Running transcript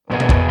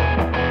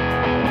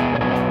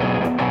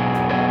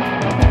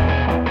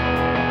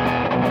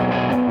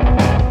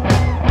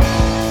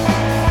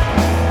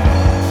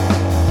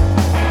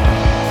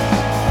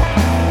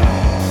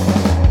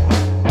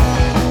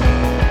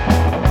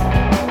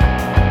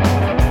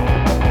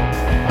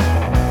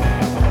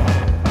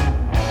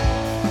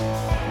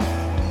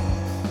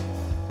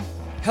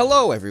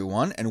Hello,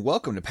 everyone, and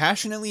welcome to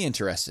Passionately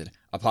Interested,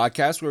 a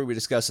podcast where we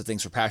discuss the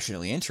things we're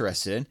passionately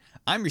interested in.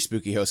 I'm your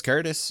spooky host,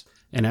 Curtis.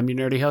 And I'm your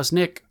nerdy host,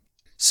 Nick.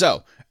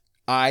 So,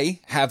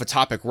 I have a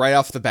topic right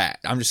off the bat.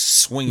 I'm just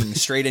swinging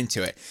straight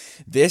into it.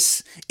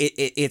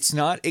 It's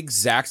not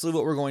exactly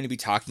what we're going to be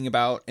talking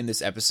about in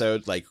this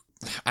episode. Like,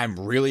 I'm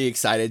really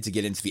excited to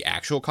get into the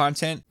actual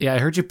content. Yeah, I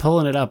heard you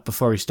pulling it up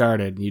before we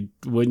started. You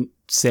wouldn't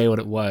say what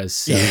it was.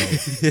 So.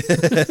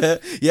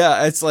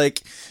 Yeah, it's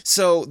like,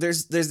 so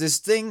there's this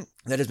thing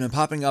that has been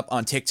popping up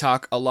on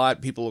TikTok a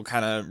lot. People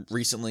kind of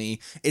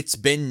recently, it's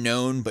been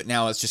known, but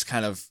now it's just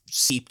kind of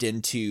seeped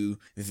into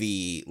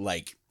the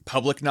like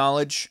public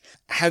knowledge.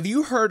 Have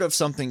you heard of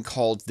something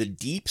called the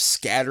deep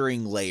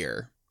scattering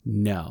layer?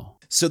 No.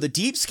 So the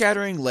deep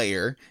scattering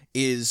layer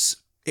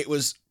it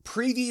was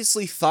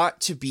previously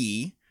thought to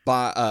be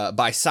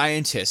by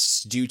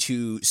scientists due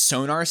to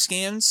sonar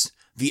scans,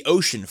 the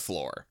ocean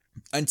floor.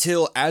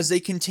 Until as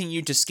they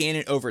continued to scan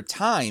it over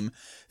time,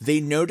 they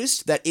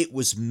noticed that it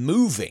was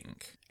moving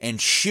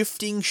and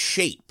shifting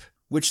shape,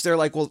 which they're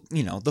like, well,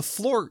 you know, the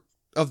floor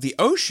of the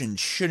ocean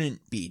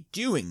shouldn't be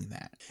doing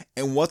that.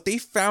 And what they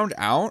found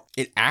out,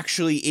 it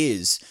actually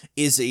is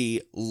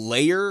a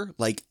layer,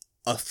 like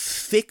a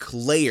thick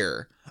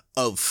layer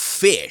of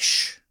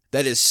fish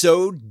that is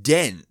so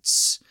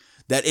dense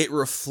that it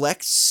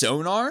reflects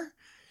sonar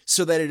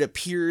so that it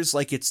appears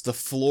like it's the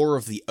floor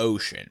of the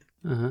ocean.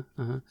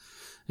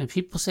 And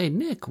people say,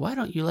 Nick, why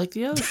don't you like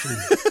the ocean?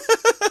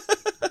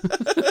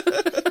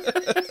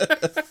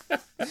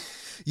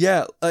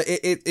 Yeah,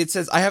 it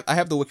says, I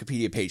have the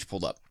Wikipedia page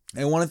pulled up.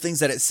 And one of the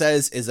things that it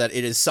says is that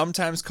it is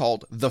sometimes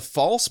called the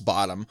false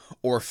bottom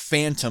or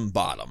phantom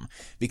bottom.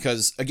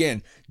 Because,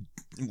 again,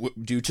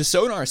 due to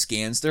sonar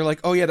scans, they're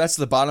like, oh yeah, that's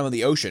the bottom of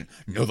the ocean.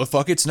 No, the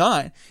fuck it's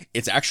not.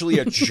 It's actually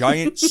a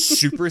giant,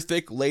 super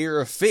thick layer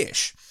of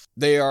fish.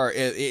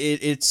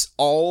 It's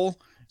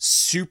all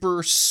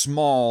super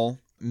small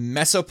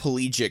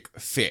mesopelagic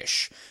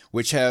fish,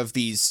 which have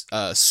these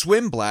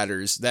swim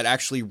bladders that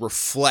actually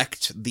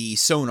reflect the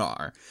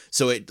sonar.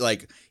 So it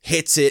like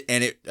hits it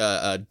and it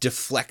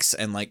deflects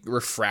and like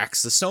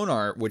refracts the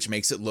sonar, which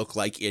makes it look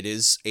like it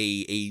is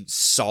a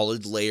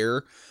solid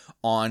layer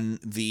on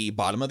the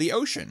bottom of the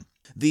ocean.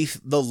 The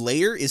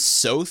layer is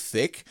so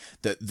thick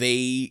that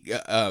they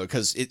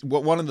because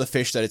one of the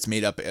fish that it's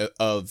made up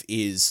of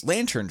is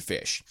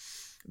lanternfish.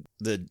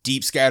 The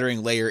deep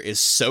scattering layer is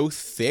so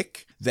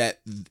thick that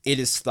it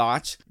is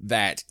thought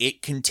that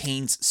it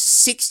contains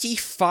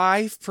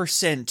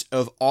 65%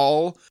 of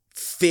all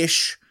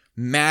fish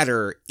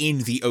matter in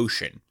the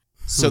ocean.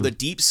 So the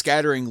deep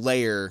scattering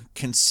layer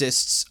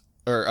consists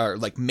or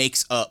like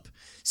makes up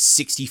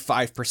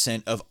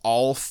 65% of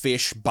all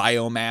fish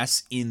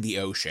biomass in the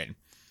ocean.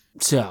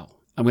 So,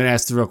 I'm going to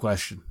ask the real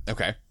question.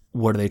 Okay.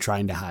 What are they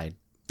trying to hide?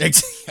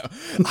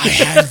 I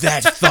had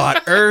that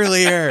thought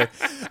earlier.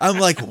 I'm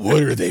like,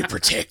 what are they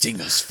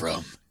protecting us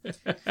from?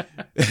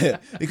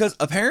 Because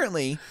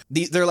apparently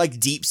they're like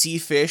deep sea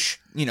fish,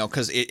 you know,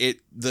 because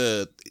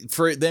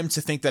for them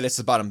to think that it's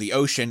the bottom of the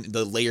ocean,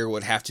 the layer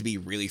would have to be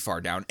really far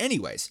down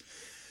anyways.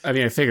 I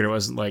mean, I figured it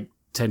wasn't like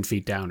 10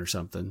 feet down or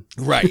something.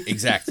 Right,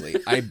 exactly.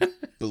 I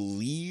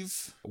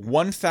believe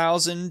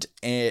 1,000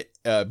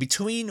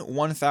 between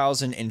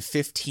 1,000 and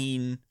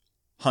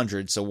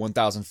 1,500, so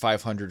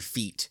 1,500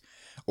 feet,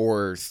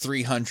 or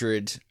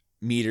 300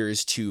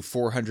 meters to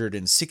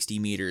 460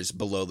 meters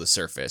below the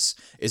surface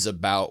is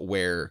about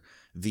where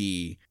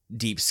the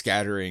deep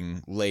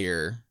scattering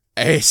layer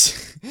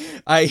is.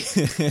 I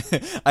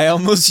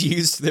almost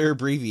used their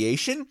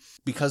abbreviation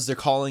because they're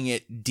calling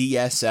it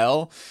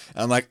DSL.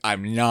 I'm like,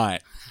 I'm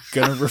not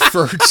gonna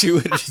refer to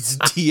it as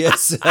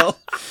DSL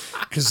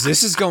because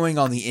this is going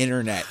on the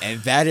internet and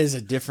that is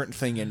a different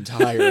thing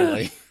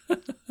entirely.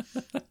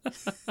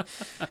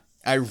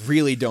 I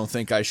really don't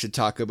think I should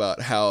talk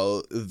about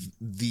how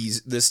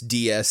this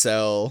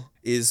DSL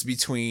is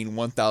between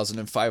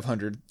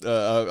 1,500,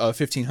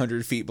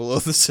 1,500 feet below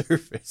the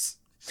surface.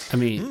 I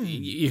mean,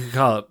 you could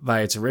call it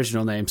by its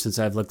original name, since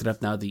I've looked it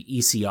up now, the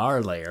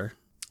ECR layer.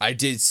 I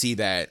did see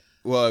that.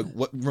 Well,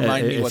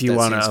 remind me what that stands for. If you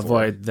want to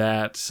avoid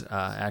that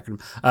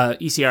acronym.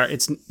 ECR,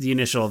 it's the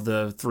initial of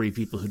the three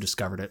people who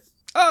discovered it.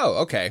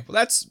 Oh, okay. Well,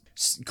 that's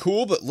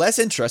cool, but less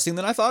interesting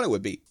than I thought it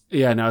would be.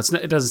 Yeah, no,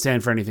 it doesn't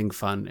stand for anything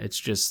fun. It's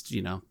just,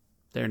 you know,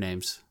 their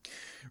names.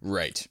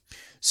 Right.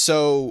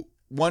 So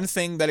one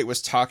thing that it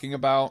was talking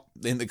about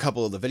in a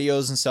couple of the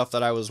videos and stuff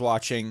that I was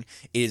watching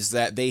is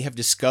that they have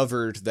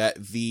discovered that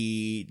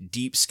the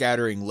deep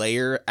scattering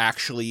layer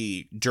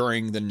actually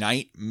during the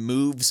night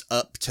moves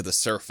up to the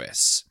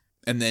surface.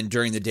 And then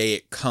during the day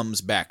it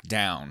comes back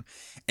down.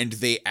 And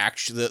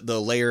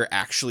the layer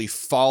actually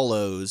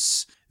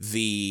follows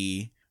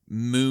the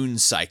moon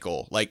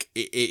cycle. Like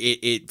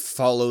it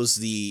follows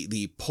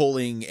the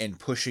pulling and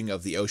pushing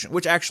of the ocean,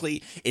 which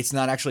actually it's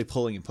not actually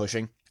pulling and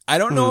pushing. I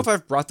don't know if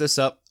I've brought this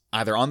up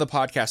either on the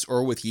podcast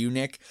or with you,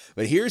 Nick,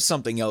 but here's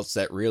something else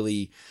that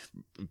really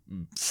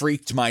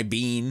freaked my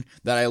bean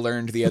that I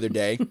learned the other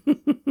day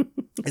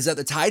is that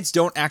the tides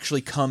don't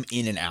actually come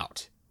in and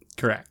out.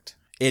 Correct.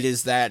 It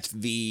is that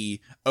the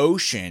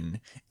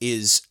ocean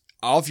is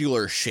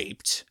ovular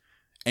shaped,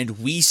 and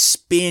we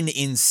spin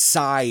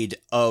inside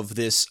of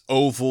this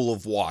oval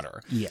of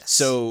water. Yes.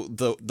 So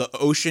the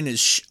ocean is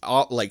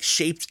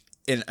shaped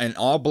in an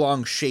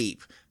oblong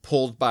shape,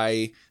 pulled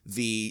by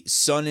the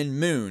sun and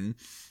moon,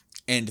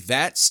 and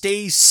that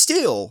stays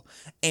still,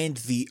 and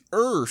the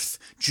earth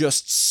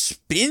just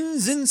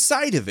spins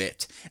inside of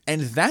it,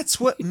 and that's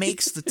what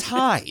makes the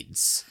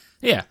tides.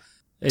 Yeah.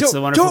 It's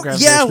the wonderful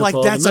gravitational pull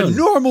of the that's a moon.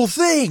 normal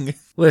thing.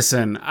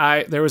 Listen,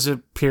 there was a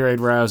period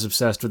where I was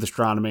obsessed with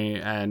astronomy,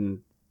 and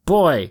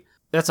boy,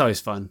 that's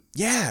always fun.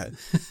 Yeah,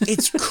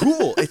 it's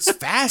cool. It's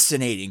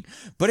fascinating,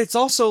 but it's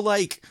also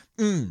like,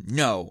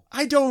 no,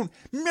 I don't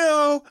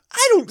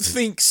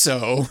think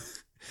so.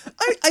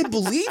 I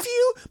believe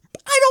you,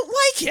 but I don't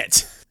like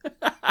it.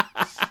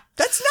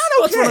 That's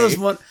not okay.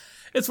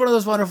 It's one of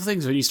those wonderful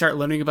things when you start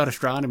learning about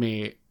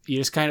astronomy. You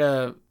just kind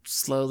of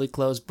slowly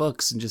close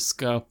books and just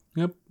go,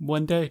 yep,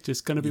 one day,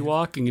 just going to be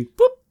walking, and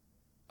boop.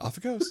 Off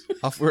it goes.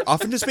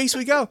 Off into space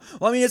we go.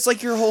 Well, I mean, it's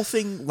like your whole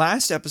thing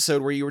last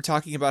episode where you were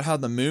talking about how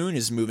the moon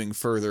is moving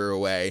further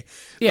away.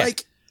 Yeah.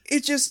 Like,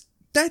 it just,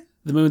 the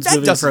moon's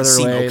moving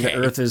further away. Okay. The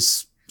Earth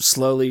is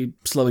slowly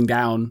slowing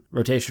down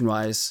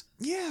rotation-wise.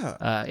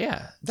 Yeah.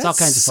 Yeah. It's all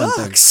kinds of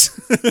fun things.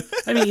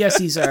 I mean, yes,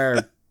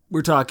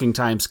 we're talking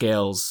time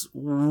scales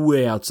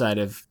way outside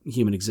of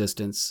human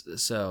existence,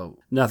 so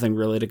nothing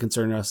really to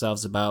concern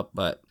ourselves about,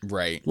 but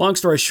right. Long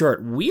story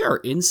short, we are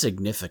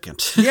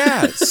insignificant.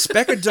 Yeah,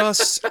 speck of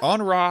dust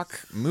on rock,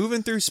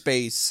 moving through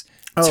space.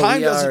 Time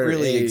doesn't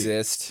really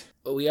exist.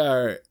 We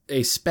are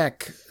a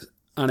speck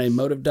on a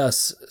mote of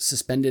dust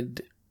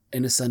suspended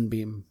in a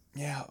sunbeam.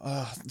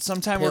 Yeah,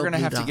 sometime we're gonna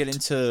have to get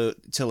into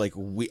like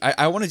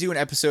I want to do an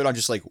episode on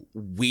just like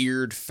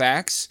weird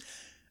facts.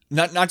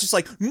 Not just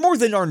like more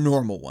than our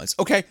normal ones.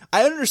 Okay,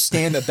 I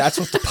understand that that's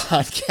what the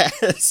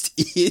podcast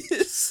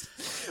is,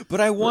 but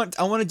I want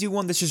to do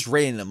one that's just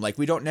random. Like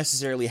we don't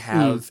necessarily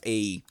have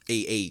a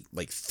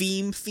like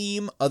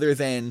theme other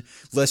than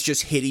let's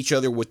just hit each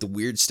other with the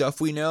weird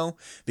stuff we know,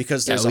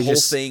 because there's a whole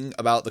thing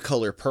about the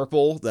color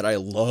purple that I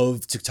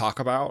love to talk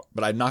about,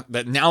 but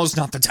now's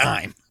not the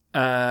time.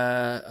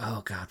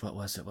 Oh God, what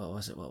was it?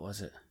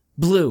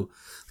 Blue.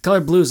 The color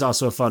blue is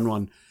also a fun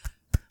one.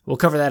 We'll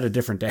cover that a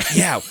different day.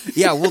 Yeah,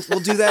 we'll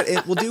do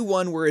that. We'll do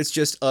one where it's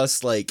just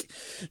us like,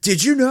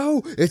 did you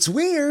know? It's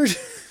weird.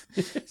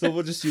 So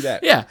we'll just do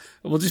that. Yeah,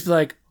 we'll just be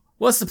like,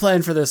 what's the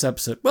plan for this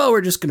episode? Well,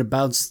 we're just going to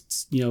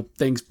bounce,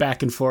 things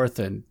back and forth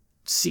and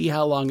see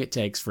how long it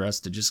takes for us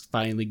to just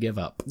finally give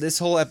up. This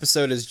whole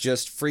episode is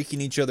just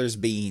freaking each other's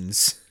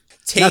beans.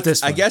 Not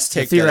this one. I guess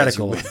take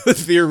theoretical.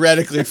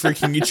 Theoretically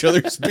freaking each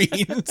other's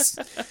beans.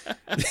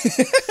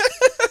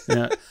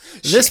 Yeah.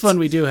 This one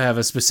we do have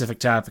a specific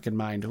topic in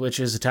mind, which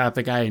is a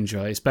topic I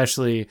enjoy,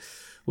 especially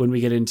when we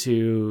get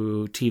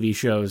into TV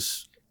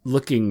shows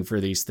looking for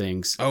these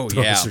things. Oh,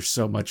 Those are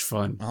so much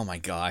fun. Oh my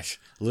gosh.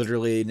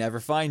 Literally never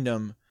find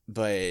them,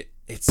 but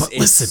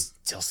listen,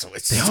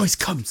 they always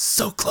come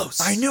so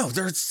close. I know.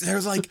 They're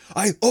like,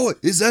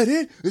 is that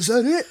it? Is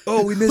that it?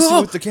 Oh, we missed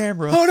it with the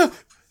camera. Oh no.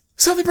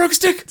 Something broke a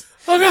stick.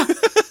 Oh no.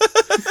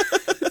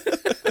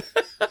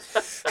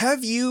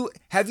 Have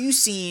you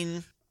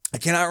seen, I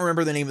cannot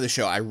remember the name of the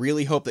show. I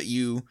really hope that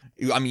you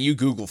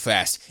Google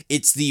fast.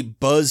 It's the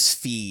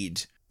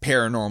BuzzFeed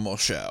paranormal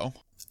show.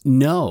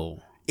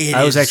 No.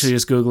 I was actually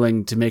just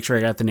Googling to make sure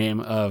I got the name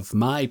of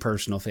my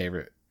personal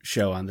favorite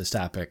show on this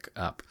topic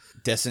up.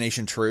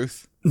 Destination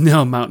Truth?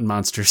 No, Mountain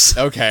Monsters.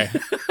 Okay.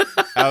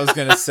 I was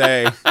going to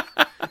say,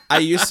 I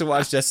used to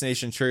watch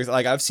Destination Truth.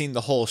 Like, I've seen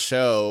the whole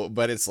show,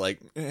 but it's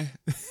like,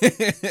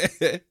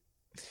 I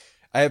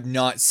have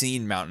not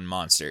seen Mountain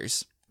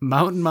Monsters.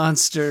 Mountain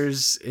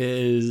Monsters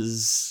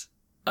is,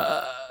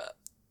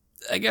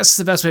 I guess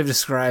the best way of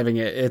describing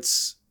it,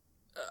 it's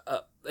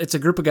a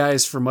group of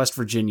guys from West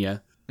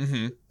Virginia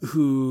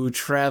who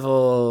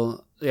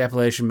travel the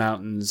Appalachian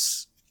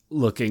Mountains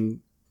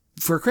looking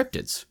for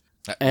cryptids.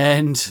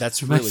 And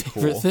that's really my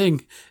favorite cool.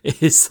 thing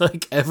is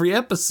like every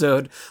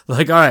episode,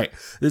 like, all right,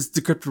 this is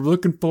the cryptid we're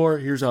looking for.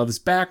 Here's all this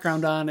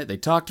background on it. They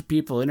talk to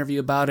people, interview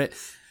about it,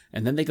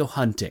 and then they go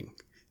hunting.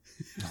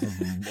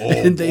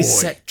 And they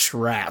set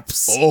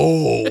traps.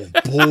 Oh,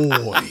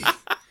 boy.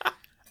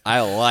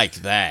 I like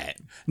that.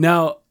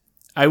 Now,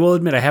 I will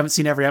admit I haven't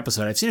seen every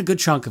episode. I've seen a good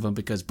chunk of them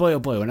because, boy, oh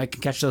boy, when I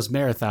can catch those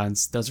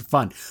marathons, those are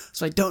fun.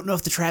 So I don't know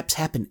if the traps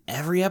happen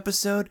every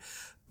episode,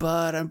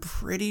 but I'm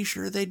pretty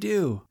sure they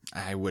do.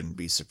 I wouldn't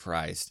be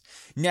surprised.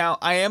 Now,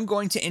 I am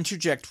going to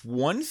interject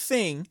one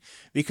thing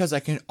because I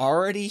can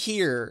already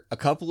hear a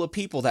couple of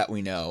people that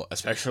we know,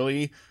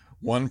 especially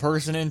one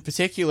person in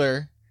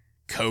particular,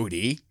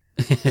 Cody.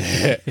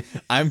 It's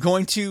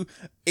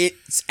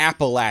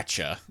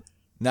Appalachia,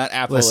 not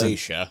Appalachia.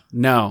 Listen,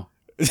 no.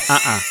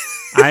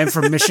 I am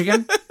from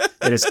Michigan.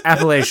 It is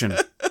Appalachian.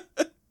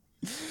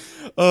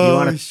 Oh, you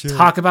want to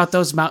talk about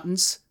those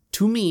mountains?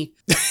 To me,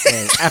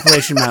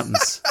 Appalachian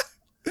Mountains.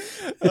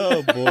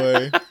 Oh,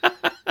 boy.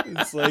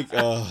 It's like,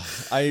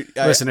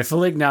 Listen, I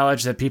fully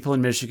acknowledge that people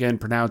in Michigan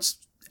pronounce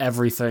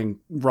everything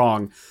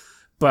wrong,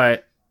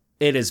 but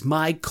It is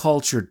my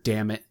culture,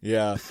 damn it.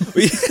 Yeah.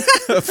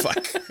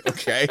 Fuck.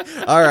 Okay.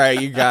 All right,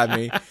 you got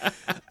me.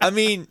 I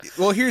mean,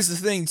 well, here's the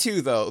thing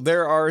too, though.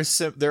 There are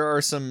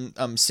some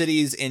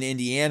cities in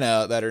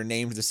Indiana that are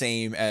named the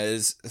same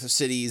as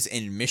cities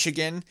in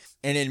Michigan,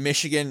 and in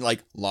Michigan,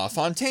 like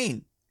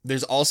LaFontaine.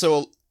 There's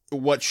also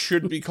what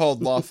should be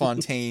called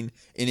LaFontaine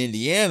in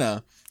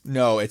Indiana.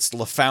 No, it's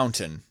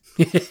LaFountain.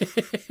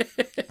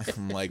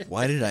 I'm like,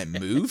 why did I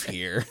move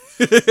here?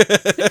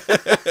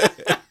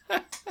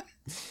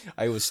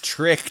 I was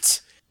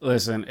tricked.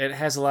 Listen, it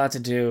has a lot to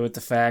do with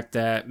the fact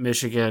that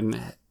Michigan,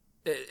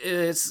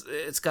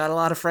 it's got a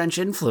lot of French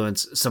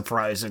influence,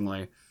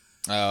 surprisingly.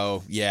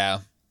 Oh, yeah.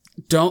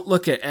 Don't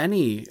look at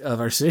any of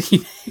our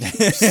city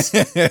names.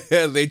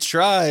 They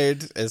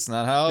tried. It's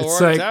not how it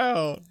worked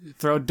out.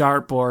 Throw a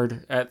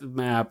dartboard at the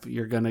map,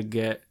 you're going to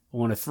get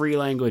one of 3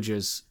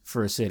 languages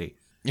for a city.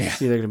 Yeah.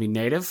 It's either going to be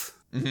native,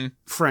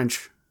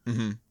 French,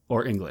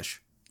 or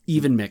English.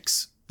 Even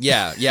mix.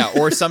 Yeah,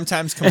 or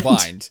sometimes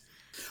combined.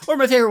 Or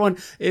my favorite one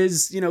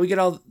is, we get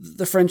all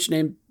the French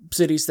named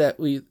cities that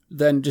we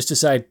then just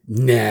decide,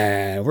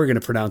 nah, we're going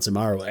to pronounce them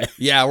our way.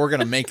 Yeah, we're going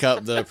to make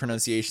up the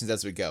pronunciations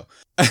as we go.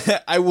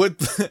 I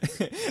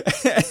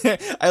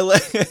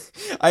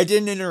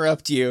didn't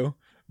interrupt you,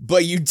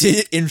 but you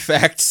did in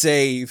fact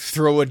say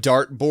throw a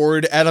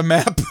dartboard at a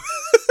map.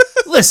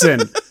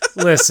 Listen.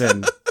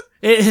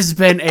 It has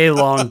been a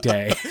long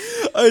day.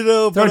 I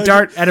know. Throw a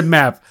dart at a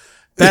map.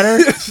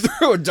 Better?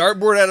 Throw a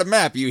dartboard at a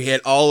map. You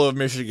hit all of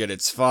Michigan.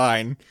 It's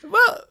fine.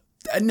 Well,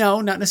 no,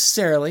 not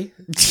necessarily.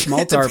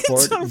 Small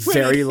dartboard,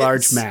 very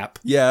large map.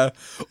 Yeah.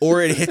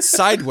 Or it hits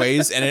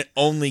sideways and it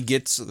only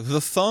gets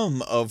the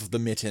thumb of the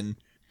mitten.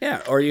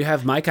 Yeah, or you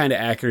have my kind of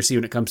accuracy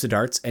when it comes to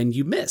darts and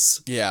you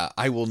miss. Yeah,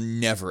 I will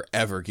never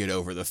ever get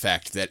over the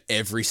fact that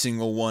every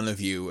single one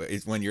of you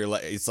is when you're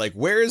like, it's like,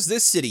 where is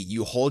this city?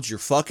 You hold your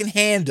fucking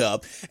hand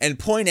up and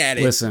point at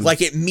it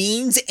like it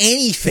means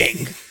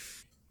anything.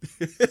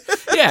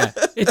 Yeah,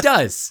 it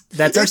does.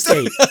 That's our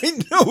state. I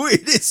know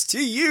it is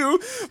to you,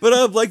 but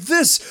I'm like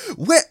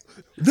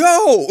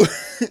no.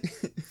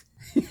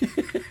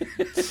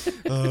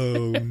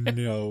 Oh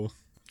no.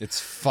 It's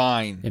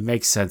fine. It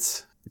makes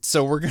sense.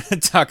 So we're going to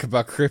talk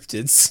about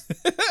cryptids.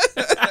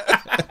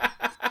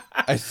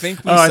 I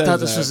think we I said thought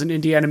this was an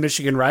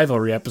Indiana-Michigan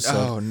rivalry episode.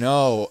 Oh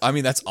no. I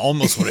mean, that's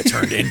almost what it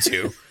turned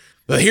into.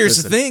 But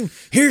here's the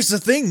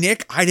thing,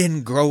 Nick. I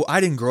didn't grow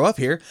up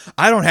here.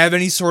 I don't have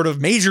any sort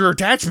of major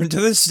attachment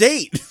to this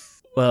state.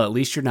 Well, at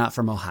least you're not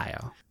from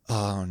Ohio.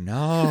 Oh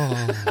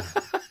no.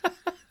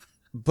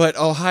 But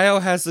Ohio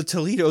has the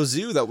Toledo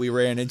Zoo that we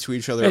ran into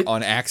each other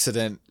on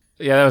accident.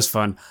 Yeah, that was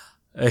fun.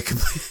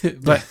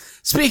 But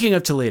speaking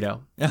of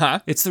Toledo,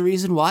 it's the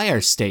reason why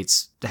our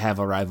states have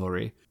a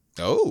rivalry.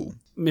 Oh.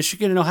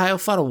 Michigan and Ohio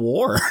fought a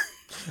war.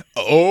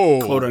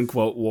 Oh. Quote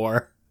unquote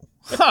war.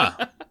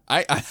 Huh.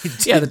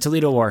 Yeah, the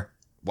Toledo War.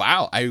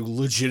 Wow, I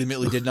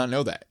legitimately did not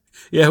know that.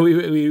 Yeah,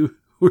 we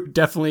were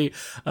definitely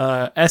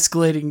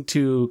escalating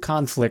to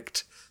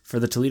conflict for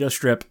the Toledo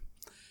Strip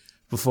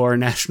before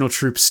national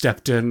troops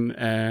stepped in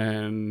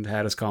and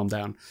had us calm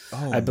down.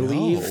 Oh, I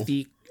believe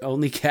the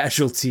only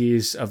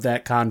casualties of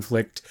that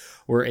conflict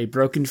were a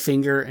broken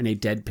finger and a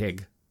dead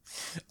pig.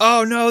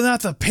 Oh no,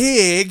 not the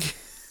pig.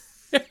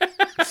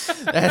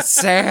 That's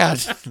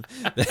sad.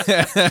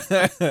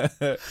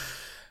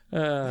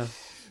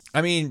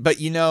 I mean, but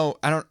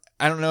I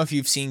don't know if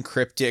you've seen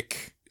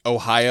Cryptic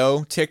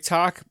Ohio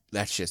TikTok.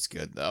 That's just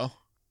good though.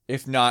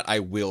 If not, I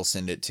will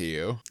send it to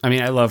you. I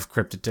mean, I love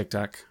Cryptic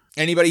TikTok.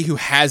 Anybody who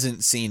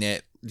hasn't seen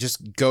it,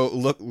 just go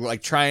look,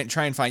 like try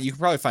and find. You can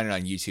probably find it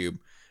on YouTube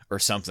or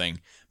something.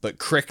 But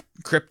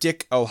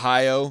Cryptic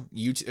Ohio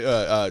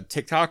YouTube,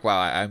 TikTok. Wow,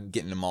 I'm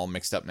getting them all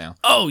mixed up now.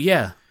 Oh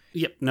yeah.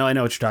 Yep. No, I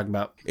know what you're talking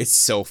about. It's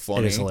so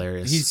funny. It is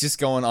hilarious. He's just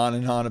going on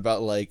and on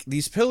about like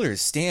these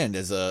pillars stand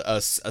as a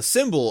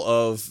symbol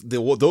of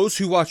those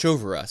who watch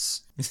over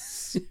us.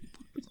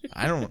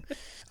 I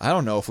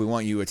don't know if we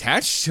want you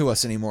attached to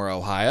us anymore,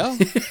 Ohio.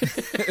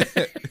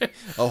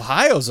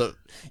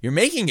 You're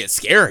making it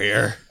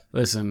scarier.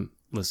 Listen.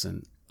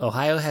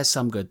 Ohio has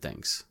some good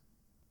things.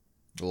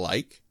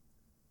 Like?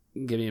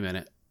 Give me a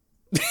minute.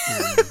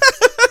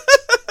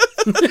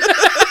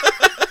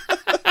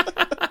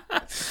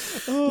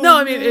 No,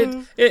 I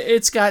mean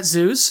it's got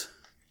zoos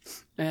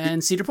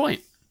and Cedar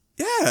Point.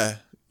 Yeah,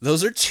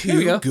 those are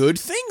two good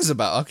things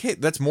about. Okay,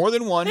 that's more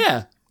than one.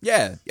 Yeah.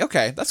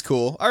 Okay, that's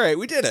cool. All right,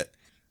 we did it.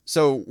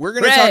 So we're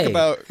gonna talk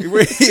about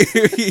we're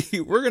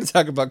gonna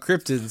talk about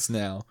cryptids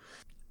now.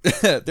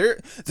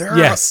 The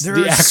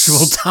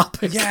actual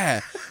topic.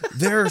 Yeah,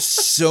 there are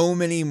so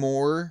many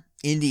more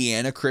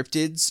Indiana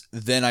cryptids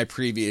than I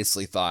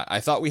previously thought. I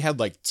thought we had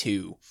like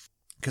 2,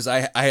 because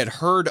I had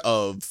heard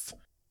of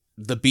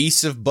the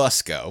Beast of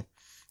Busco,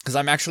 because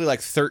I'm actually like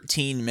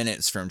 13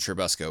 minutes from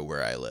Churubusco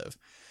where I live.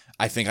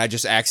 I think I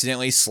just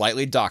accidentally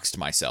slightly doxed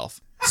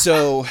myself.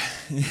 So,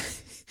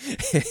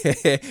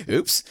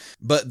 oops.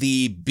 But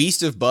the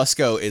Beast of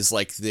Busco is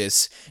like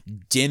this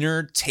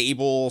dinner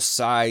table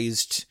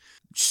sized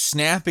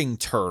snapping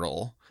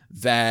turtle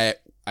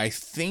that I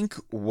think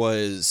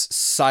was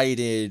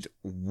cited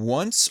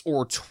once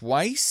or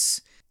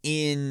twice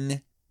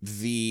in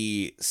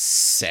the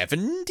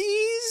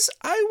 70s,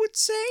 I would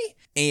say.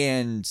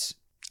 And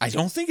I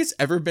don't think it's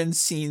ever been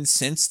seen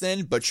since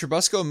then, but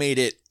Churubusco made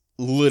it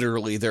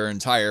literally their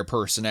entire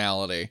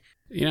personality.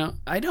 You know,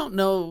 I don't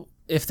know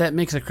if that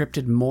makes a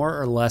cryptid more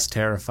or less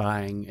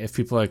terrifying if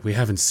people are like, we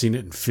haven't seen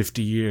it in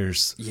 50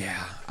 years.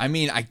 Yeah, I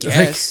mean, I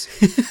guess.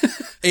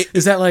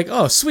 Is that like,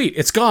 oh, sweet,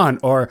 it's gone?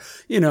 Or,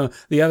 you know,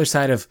 the other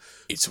side of,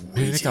 it's man,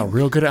 waiting. it got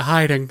real good at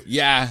hiding.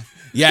 Yeah,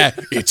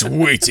 it's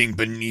waiting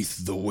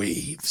beneath the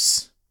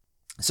waves.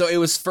 So it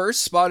was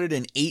first spotted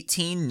in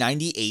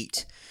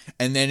 1898,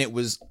 and then it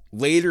was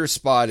later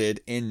spotted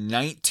in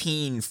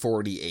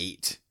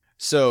 1948.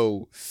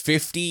 So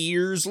 50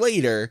 years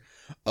later,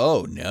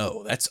 oh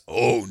no, that's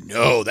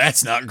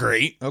not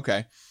great.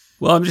 Okay.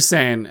 Well, I'm just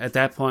saying, at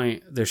that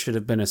point, there should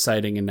have been a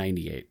sighting in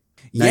 98.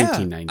 Yeah,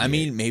 1998. I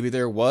mean, maybe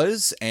there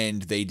was,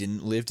 and they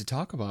didn't live to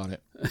talk about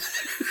it.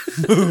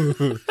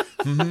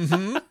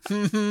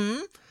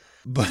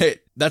 But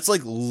that's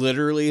like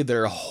literally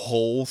their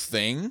whole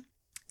thing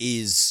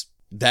is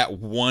that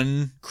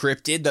one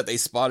cryptid that they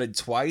spotted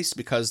twice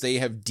because they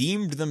have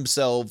deemed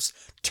themselves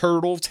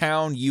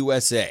Turtletown,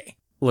 USA.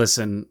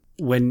 Listen,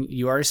 when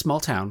you are a small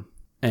town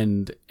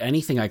and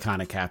anything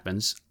iconic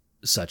happens,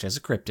 such as a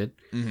cryptid,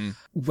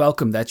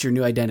 welcome, that's your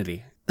new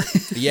identity.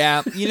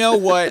 Yeah, you know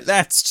what?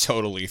 That's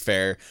totally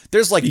fair.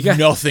 There's like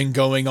nothing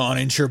going on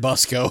in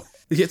Churubusco.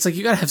 It's like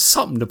you gotta have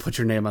something to put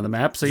your name on the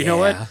map. So you know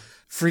what?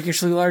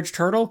 Freakishly large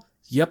turtle?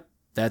 Yep,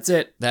 that's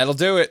it. That'll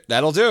do it.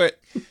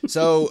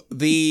 So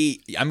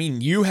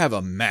you have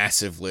a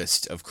massive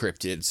list of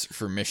cryptids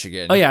for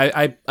Michigan. Oh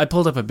yeah, I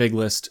pulled up a big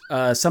list.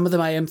 Some of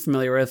them I am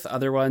familiar with.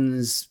 Other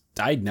ones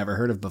I'd never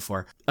heard of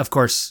before. Of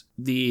course,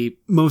 the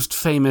most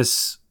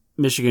famous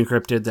Michigan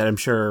cryptid that I'm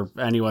sure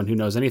anyone who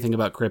knows anything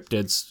about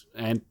cryptids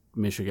and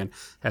Michigan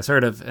has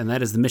heard of, and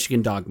that is the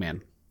Michigan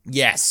Dogman.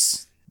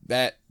 Yes,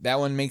 that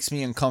one makes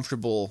me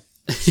uncomfortable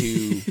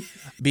too,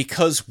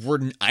 because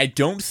I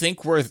don't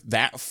think we're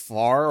that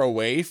far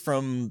away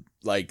from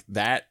like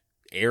that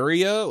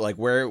area, like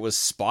where it was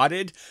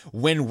spotted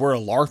when we're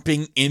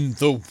LARPing in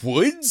the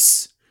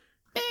woods.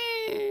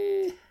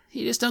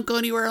 You just don't go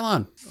anywhere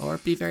alone or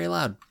be very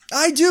loud.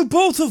 I do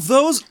both of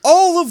those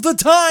all of the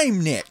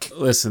time, Nick.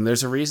 Listen,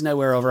 there's a reason I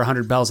wear over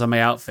 100 bells on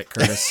my outfit,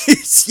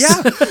 Curtis. Yeah,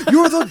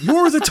 you're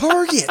the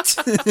target.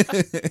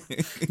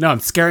 No, I'm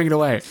scaring it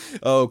away.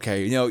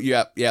 Okay,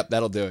 yep,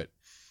 that'll do it.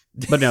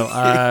 But no,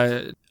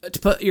 to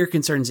put your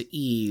concerns at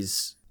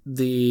ease,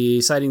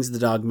 the sightings of the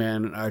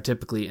Dogman are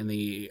typically in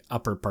the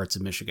upper parts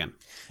of Michigan.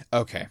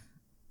 Okay.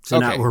 So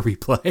not where we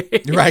play.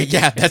 Right,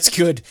 yeah, that's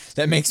good.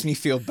 That makes me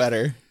feel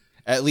better.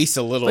 At least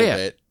a little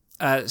bit.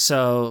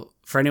 So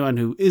for anyone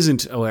who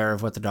isn't aware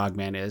of what the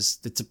Dogman is,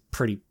 it's a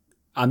pretty,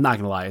 I'm not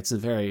going to lie, it's a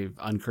very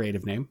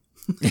uncreative name.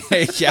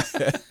 Yeah.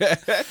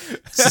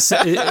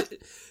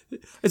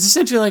 It's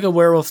essentially like a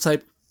werewolf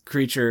type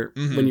creature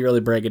when you really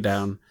break it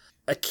down.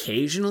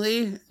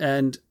 Occasionally,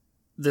 and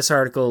this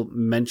article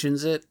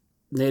mentions it,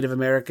 Native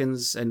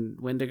Americans and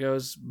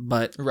Wendigos,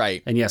 but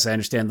right. And yes, I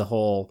understand the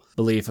whole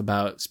belief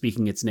about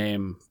speaking its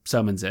name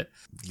summons it.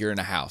 You're in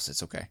a house,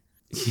 it's okay.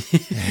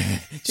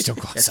 Just don't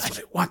go outside. That's what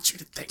I want you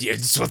to think. Yeah,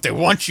 that's what they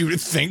want you to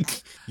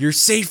think. You're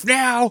safe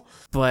now.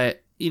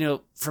 But,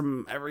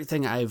 from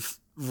everything I've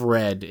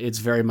read, it's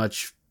very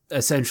much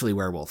essentially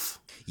werewolf.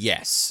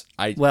 Yes.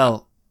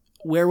 Well,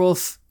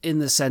 werewolf in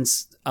the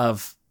sense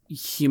of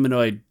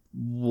humanoid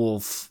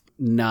wolf,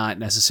 not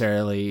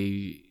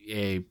necessarily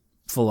a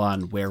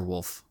full-on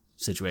werewolf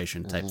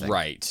situation type thing.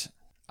 Right.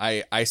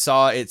 I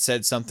saw it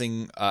said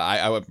something,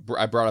 I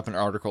brought up an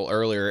article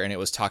earlier, and it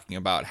was talking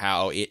about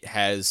how it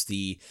has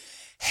the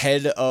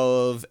head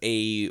of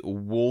a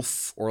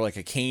wolf or like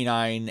a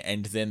canine,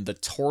 and then the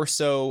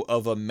torso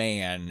of a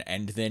man,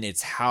 and then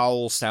its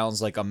howl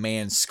sounds like a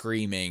man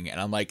screaming, and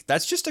I'm like,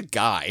 that's just a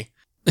guy.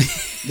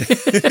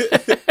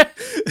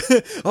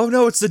 Oh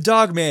no, it's the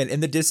Dogman. In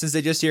the distance,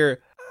 they just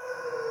hear...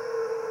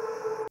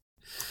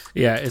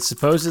 Yeah, it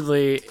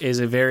supposedly is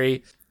a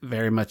very,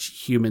 very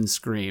much human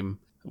scream,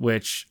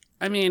 which,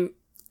 I mean,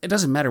 it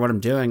doesn't matter what I'm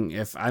doing.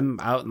 If I'm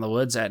out in the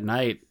woods at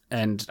night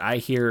and I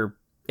hear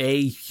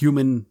a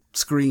human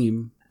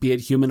scream, be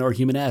it human or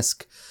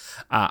humanesque,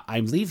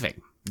 I'm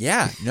leaving.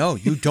 Yeah, no,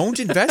 you don't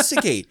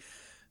investigate.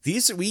 We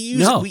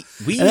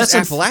use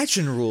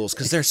Appalachian rules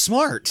because they're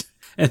smart.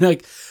 And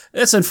like,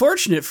 it's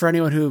unfortunate for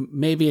anyone who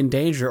may be in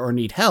danger or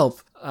need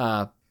help.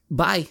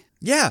 Bye.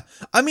 Yeah,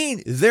 I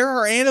mean, there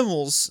are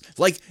animals,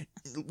 like,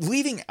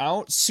 leaving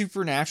out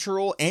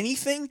supernatural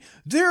anything,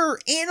 there are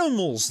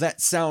animals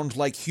that sound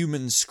like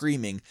humans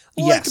screaming,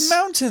 like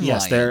mountain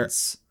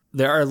lions.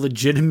 There are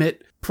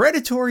legitimate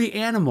predatory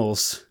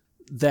animals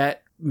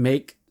that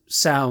make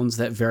sounds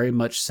that very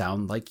much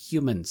sound like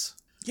humans.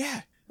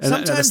 Yeah.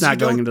 And that's not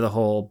going into the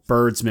whole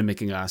birds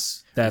mimicking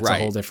us. That's a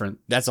whole different,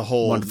 that's a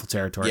whole wonderful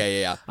territory.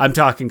 Yeah. I'm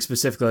talking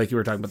specifically like you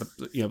were talking about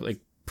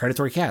like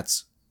predatory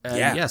cats. And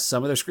Yeah. yes,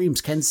 some of their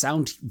screams can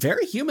sound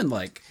very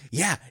human-like.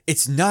 Yeah,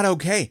 it's not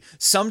okay.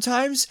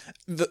 Sometimes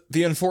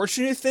the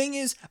unfortunate thing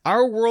is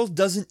our world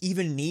doesn't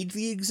even need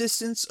the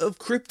existence of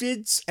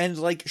cryptids and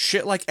like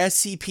shit like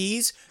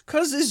SCPs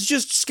because it's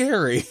just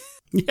scary.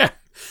 Yeah,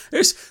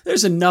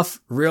 there's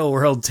enough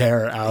real-world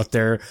terror out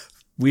there.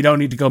 We don't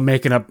need to go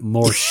making up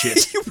more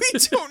shit. We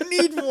don't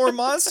need more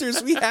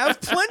monsters. We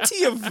have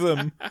plenty of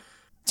them.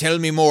 Tell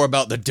me more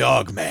about the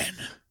Dogman.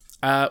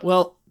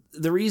 Well,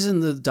 the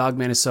reason the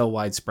Dogman is so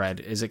widespread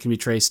is it can be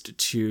traced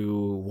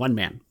to one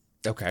man,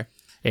 Okay.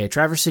 a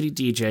Traverse City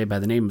DJ by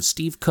the name of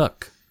Steve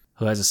Cook,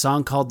 who has a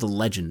song called The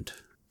Legend,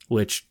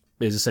 which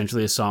is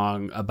essentially a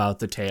song about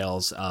the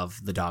tales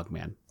of the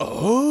Dogman.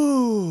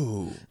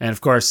 Oh. And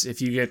of course,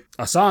 if you get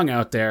a song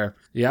out there,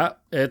 yeah,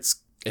 it's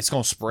It's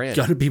going to spread.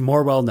 going to be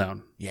more well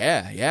known.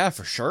 Yeah,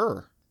 for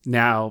sure.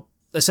 Now,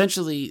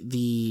 essentially,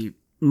 the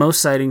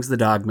most sightings of the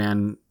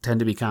Dogman tend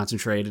to be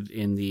concentrated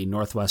in the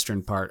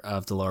northwestern part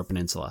of the Lower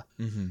Peninsula.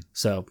 Mm-hmm.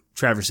 So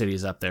Traverse City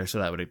is up there, so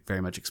that would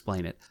very much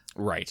explain it.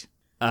 Right.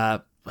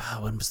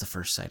 When was the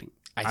first sighting?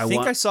 I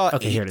think I saw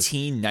Okay, here it is.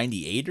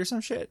 1898 or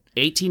some shit.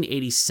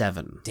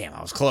 1887 Damn,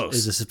 I was close.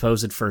 is the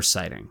supposed first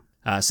sighting.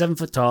 7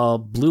 foot tall,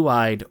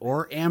 blue-eyed,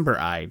 or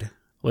amber-eyed,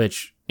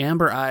 which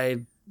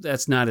amber-eyed,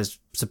 that's not as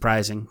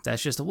surprising.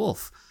 That's just a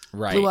wolf.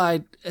 Right.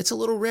 Blue-eyed, it's a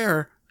little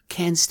rarer,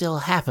 can still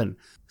happen.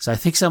 So I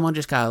think someone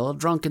just got a little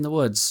drunk in the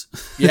woods.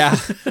 Yeah.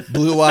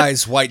 Blue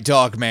eyes, white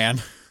dog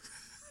man.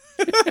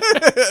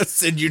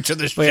 Send you to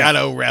the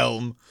shadow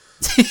realm.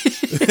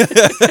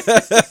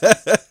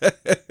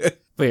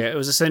 But yeah, it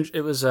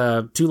was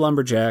two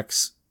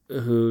lumberjacks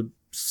who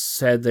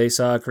said they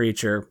saw a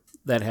creature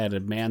that had a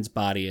man's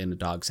body and a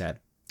dog's head.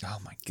 Oh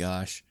my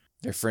gosh.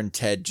 Their friend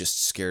Ted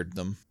just scared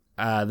them.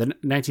 The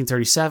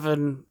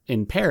 1937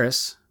 in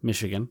Paris,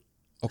 Michigan,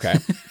 Okay.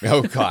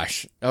 Oh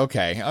gosh.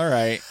 Okay. All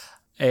right.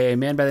 a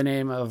man by the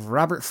name of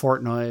Robert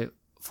Fortney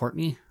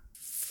Fortuny?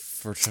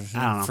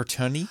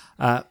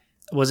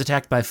 Was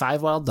attacked by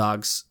 5 wild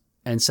dogs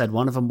and said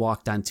one of them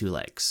walked on 2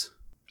 legs.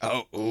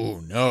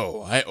 Oh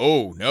no.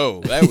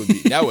 That would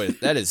be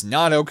that is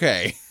not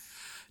okay.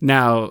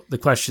 Now, the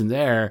question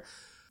there,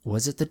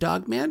 was it the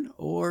Dogman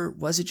or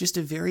was it just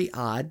a very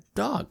odd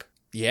dog?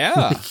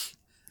 Yeah.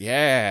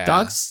 Yeah.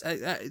 Dogs,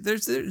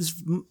 there's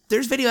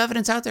video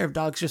evidence out there of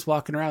dogs just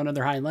walking around on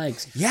their hind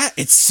legs. Yeah,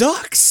 it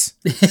sucks.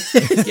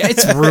 Yeah,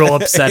 it's real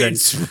upsetting.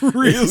 It's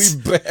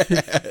really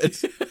bad.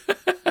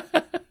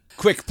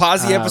 Quick,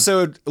 pause the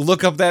episode,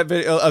 look up that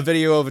a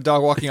video of a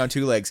dog walking on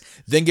 2 legs,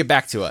 then get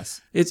back to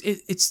us. It's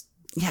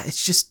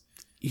just,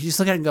 you just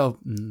look at it and go,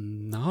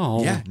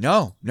 no. Yeah,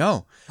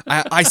 no.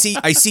 I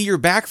see you're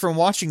back from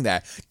watching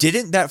that.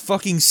 Didn't that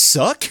fucking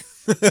suck?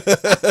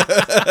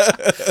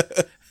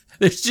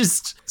 There's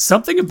just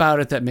something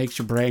about it that makes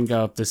your brain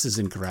go, this is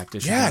incorrect.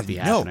 It should not be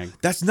happening. No,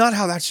 that's not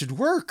how that should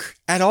work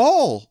at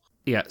all.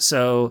 Yeah,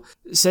 so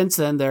since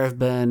then, there have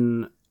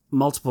been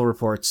multiple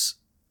reports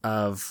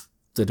of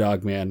the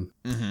Dogman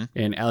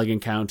in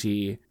Allegan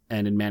County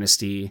and in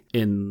Manistee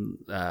in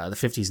the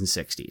 50s and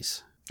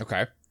 60s.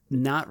 Okay.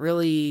 Not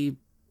really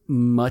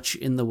much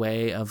in the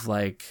way of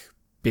like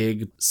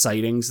big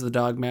sightings of the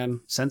Dogman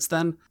since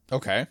then.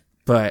 Okay.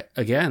 But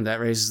again, that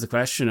raises the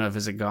question of,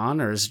 is it gone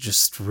or is it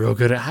just real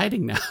good at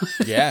hiding now?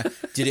 Yeah.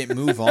 Did it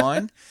move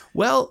on?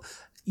 Well,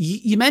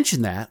 you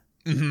mentioned that.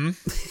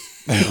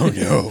 Oh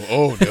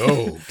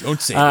no.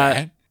 Don't say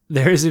that.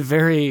 There is a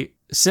very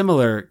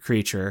similar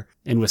creature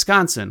in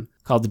Wisconsin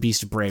called the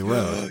Beast of Bray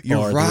Road, You're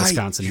or right. the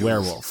Wisconsin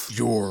werewolf.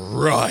 You're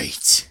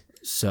right.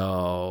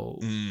 So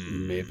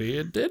maybe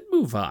it did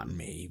move on.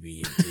 Maybe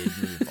it did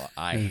move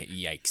on.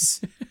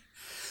 Yikes.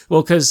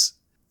 Well, because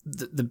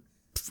the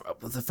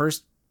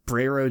first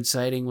Bray Road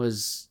sighting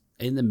was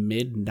in the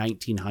mid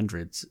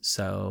 1900s,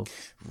 so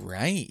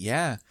Right,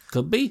 yeah.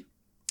 could be.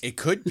 It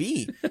could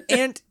be.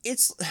 And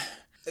it's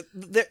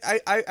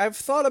I've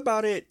thought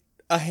about it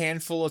a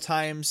handful of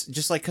times,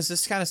 just like because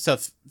this kind of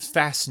stuff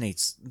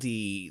fascinates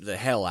the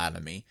hell out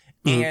of me.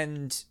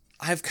 And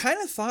I've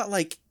kind of thought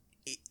like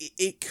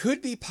it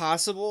could be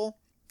possible,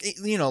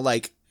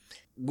 like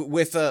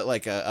with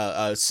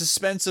a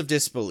suspense of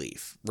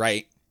disbelief,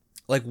 right?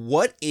 Like,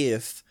 what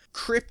if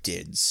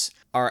cryptids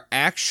are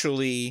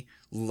actually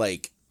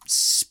like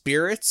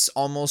spirits,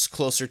 almost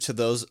closer to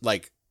those,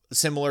 like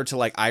similar to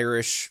like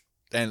Irish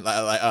and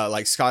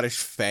like Scottish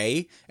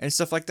fae and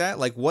stuff like that?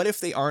 Like, what if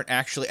they aren't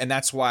actually, and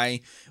that's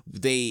why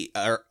they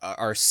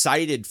are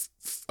sighted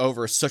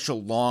over such a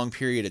long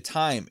period of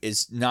time,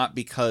 is not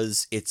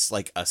because it's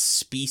like a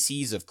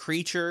species of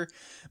creature,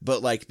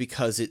 but like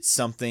because it's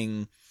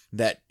something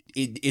that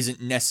it isn't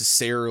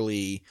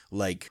necessarily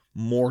like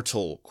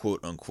mortal,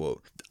 quote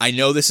unquote. I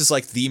know this is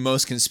like the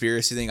most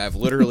conspiracy thing I've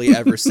literally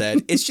ever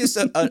said. It's just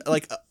an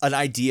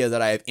idea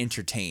that I have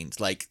entertained.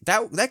 Like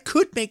that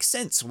could make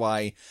sense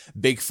why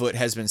Bigfoot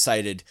has been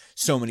sighted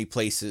so many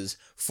places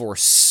for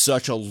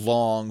such a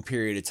long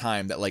period of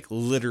time, that like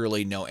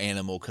literally no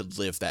animal could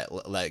live that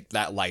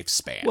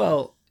lifespan.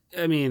 Well,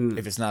 I mean,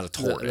 if it's not a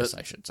tortoise,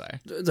 I should say.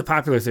 The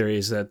popular theory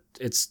is that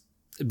it's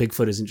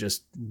Bigfoot isn't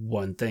just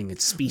one thing,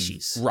 it's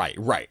species.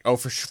 Right. Oh,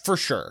 for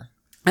sure.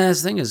 And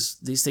that's the thing is,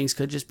 these things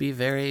could just be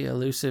very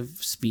elusive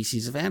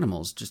species of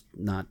animals, just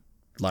not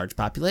large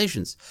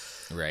populations.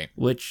 Right.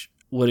 Which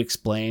would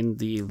explain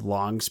the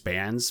long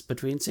spans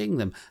between seeing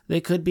them. They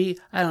could be,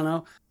 I don't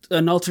know,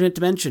 an alternate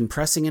dimension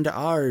pressing into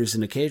ours,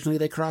 and occasionally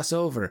they cross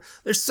over.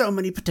 There's so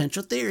many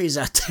potential theories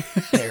out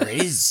there.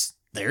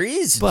 There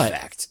is, but in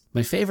fact.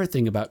 My favorite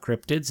thing about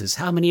cryptids is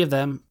how many of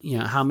them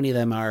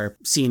are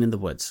seen in the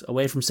woods,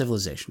 away from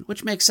civilization,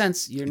 which makes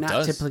sense. You're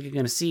not typically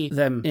going to see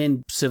them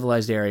in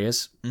civilized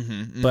areas,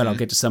 but I'll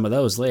get to some of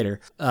those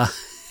later.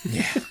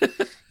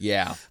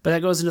 Yeah. But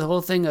that goes into the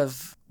whole thing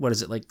of, what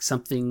is it, like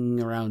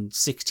something around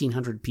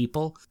 1,600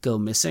 people go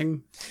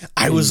missing?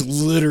 I was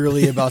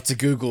literally about to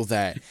Google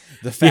that.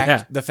 The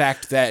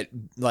fact that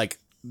like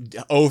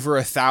over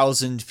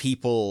 1,000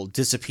 people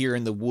disappear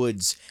in the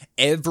woods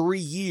every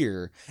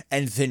year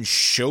and then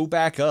show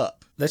back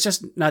up. That's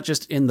just not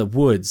just in the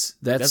woods.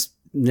 That's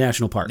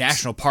national parks.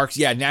 National parks.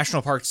 Yeah.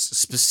 National parks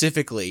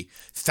specifically.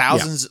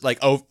 Thousands, like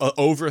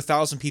over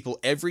 1,000 people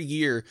every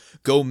year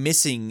go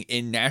missing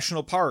in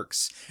national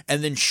parks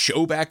and then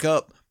show back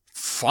up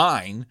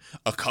fine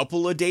a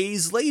couple of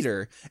days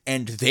later,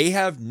 and they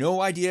have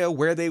no idea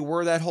where they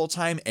were that whole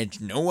time,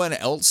 and no one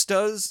else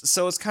does.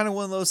 So it's kind of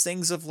one of those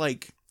things of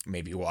like,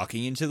 maybe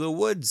walking into the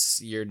woods,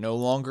 you're no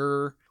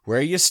longer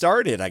where you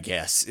started, I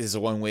guess, is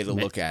one way to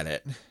look at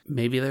it.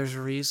 Maybe there's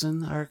a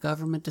reason our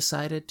government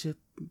decided to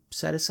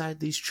set aside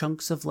these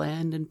chunks of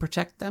land and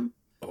protect them.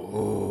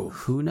 Oh,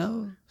 who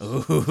knows?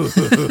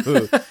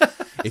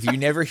 If you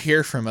never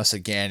hear from us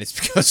again, it's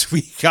because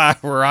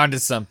we're onto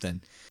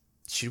something.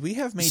 Should we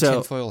have made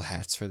tinfoil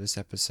hats for this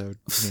episode,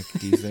 Nick,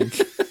 do you think?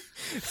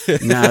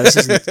 No, this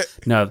isn't.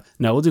 No,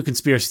 we'll do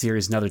conspiracy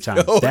theories another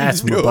time.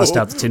 That's when we'll bust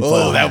out the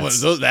tinfoil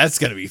hats. That's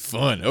going to be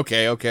fun.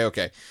 Okay. All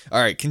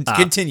right,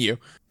 continue.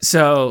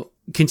 So,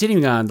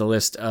 continuing on the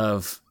list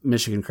of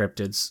Michigan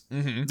cryptids,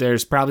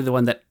 there's probably the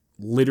one that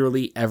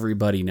literally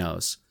everybody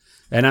knows.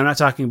 And I'm not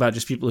talking about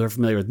just people who are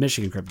familiar with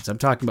Michigan cryptids. I'm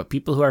talking about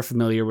people who are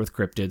familiar with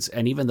cryptids,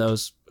 and even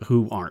those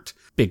who aren't.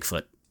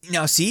 Bigfoot.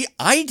 Now, see,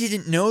 I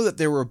didn't know that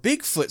there were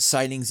Bigfoot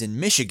sightings in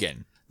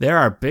Michigan. There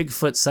are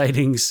Bigfoot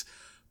sightings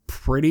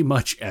pretty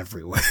much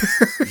everywhere.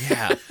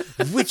 Yeah,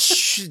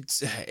 which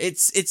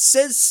it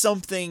says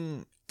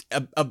something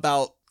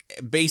about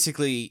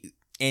basically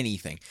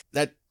anything.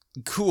 That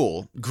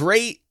cool,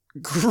 great,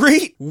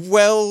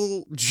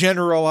 well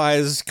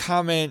generalized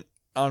comment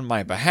on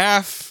my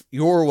behalf.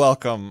 You're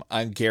welcome.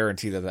 I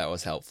guarantee that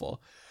was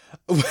helpful.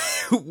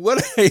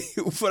 What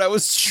I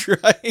was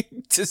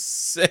trying to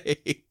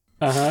say.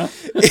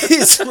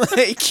 It's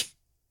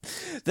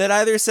like that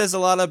either says a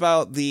lot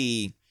about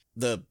the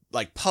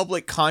like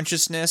public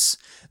consciousness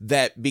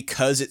that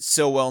because it's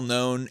so well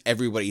known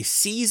everybody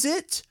sees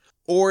it,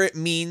 or it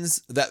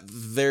means that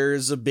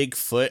there's a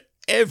Bigfoot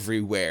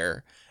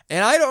everywhere.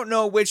 And I don't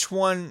know which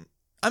one.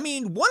 I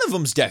mean, one of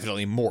them's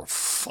definitely more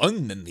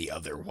fun than the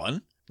other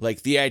one.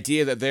 Like the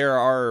idea that there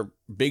are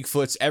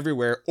Bigfoots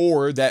everywhere,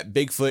 or that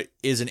Bigfoot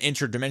is an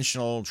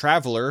interdimensional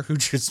traveler who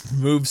just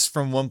moves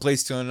from one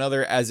place to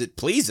another as it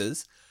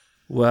pleases.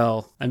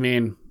 Well, I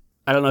mean,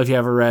 I don't know if you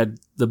ever read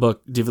the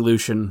book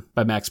Devolution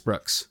by Max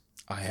Brooks.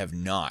 I have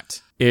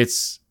not.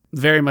 It's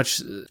very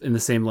much in the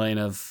same lane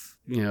of,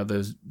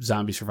 the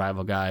Zombie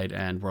Survival Guide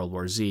and World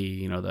War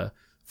Z, the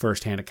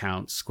first-hand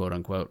accounts, quote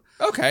unquote.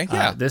 Okay,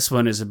 yeah. This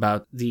one is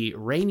about the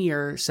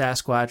Rainier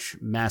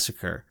Sasquatch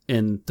Massacre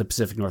in the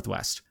Pacific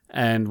Northwest.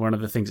 And one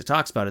of the things it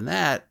talks about in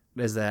that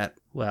is that,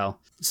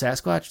 well,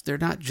 Sasquatch, they're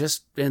not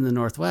just in the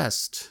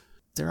Northwest.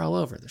 They're all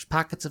over. There's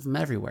pockets of them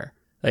everywhere.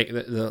 Like,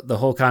 the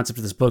whole concept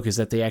of this book is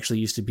that they actually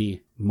used to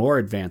be more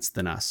advanced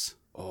than us.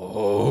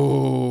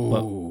 Oh.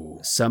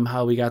 But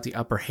somehow we got the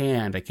upper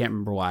hand. I can't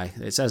remember why.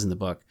 It says in the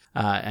book.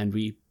 And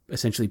we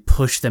essentially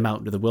pushed them out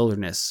into the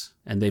wilderness,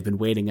 and they've been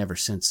waiting ever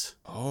since.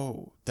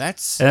 Oh,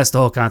 that's the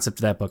whole concept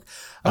of that book.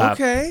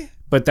 Okay.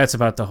 But that's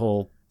about the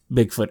whole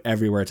Bigfoot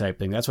everywhere type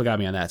thing. That's what got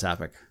me on that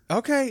topic.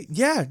 Okay.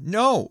 Yeah.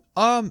 No.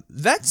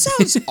 That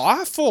sounds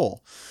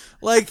awful.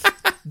 Like,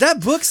 that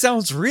book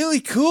sounds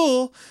really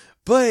cool,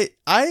 but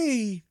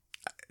yeah.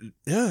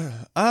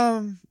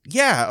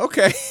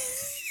 Okay.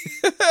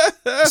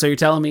 So you're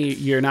telling me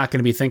you're not going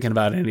to be thinking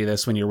about any of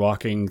this when you're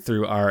walking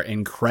through our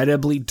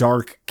incredibly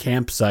dark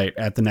campsite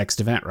at the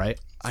next event, right?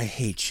 I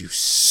hate you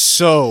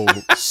so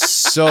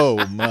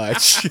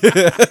much.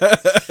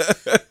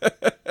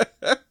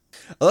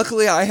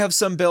 Luckily, I have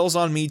some bells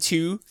on me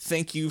too.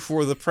 Thank you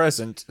for the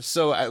present.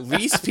 So at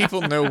least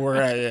people know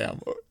where I am.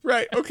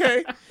 Right,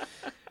 okay.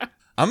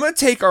 I'm going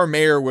to take our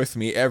mayor with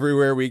me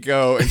everywhere we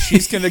go, and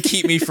she's going to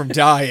keep me from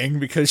dying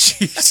because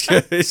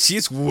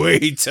she's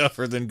way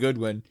tougher than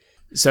Goodwin.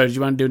 So did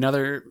you want to do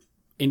another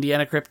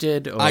Indiana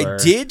cryptid? Or? I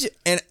did,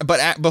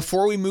 but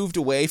before we moved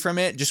away from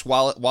it, just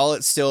while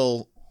it's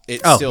still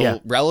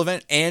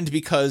relevant, and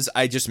because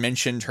I just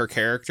mentioned her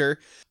character,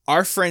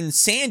 our friend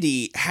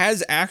Sandy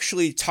has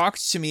actually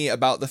talked to me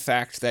about the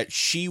fact that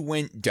she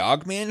went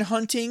dogman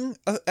hunting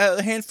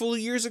a handful of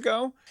years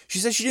ago. She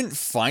said she didn't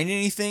find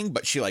anything,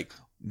 but she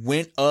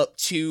went up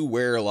to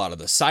where a lot of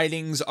the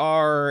sightings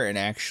are and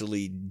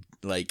actually,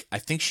 like, I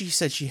think she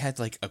said she had,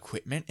 like,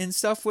 equipment and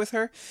stuff with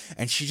her,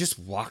 and she just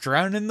walked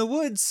around in the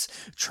woods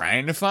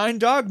trying to find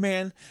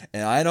Dogman.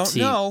 And I don't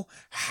know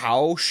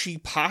how she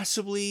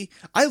possibly...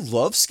 I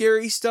love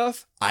scary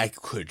stuff. I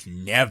could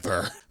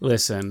never.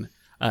 Listen,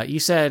 you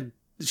said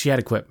she had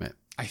equipment.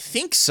 I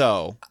think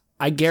so.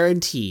 I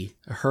guarantee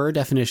her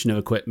definition of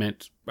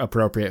equipment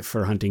appropriate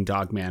for hunting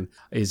Dogman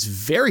is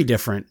very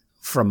different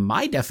from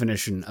my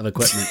definition of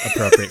equipment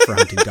appropriate for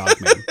hunting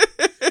Dogman.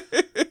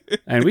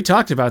 And we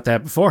talked about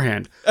that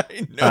beforehand.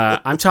 I know.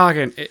 I'm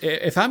talking,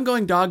 if I'm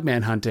going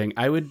Dogman hunting,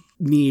 I would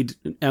need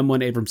an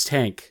M1 Abrams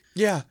tank.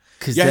 Yeah.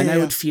 Because then I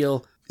would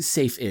feel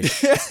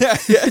safe-ish.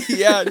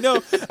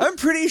 No, I'm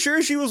pretty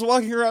sure she was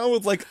walking around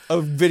with, like, a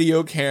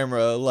video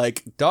camera,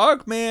 like,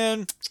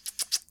 Dogman,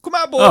 come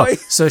on, boy. Oh,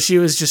 so she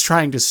was just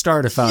trying to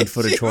start a found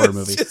footage horror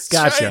movie.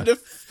 Gotcha.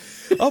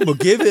 I'm going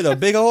to give it a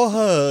big old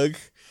hug.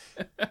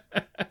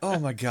 Oh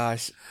my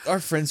gosh. Our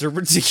friends are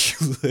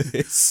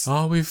ridiculous.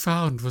 All we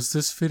found was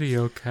this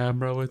video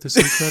camera with this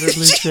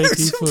incredibly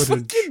shaky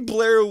footage. Fucking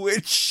Blair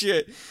Witch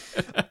shit.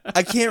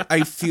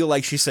 I feel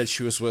like she said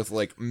she was with,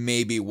 like,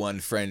 maybe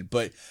one friend,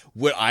 but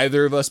would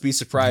either of us be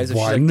surprised if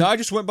she's like, no, I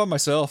just went by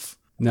myself?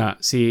 Nah,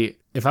 see,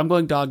 if I'm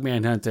going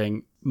Dogman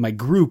hunting, my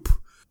group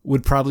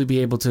would probably be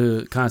able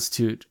to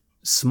constitute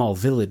small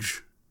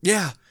village.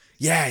 Yeah.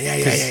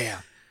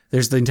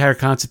 There's the entire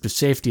concept of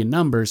safety in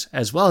numbers,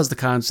 as well as the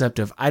concept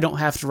of I don't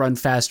have to run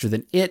faster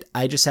than it,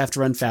 I just have to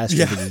run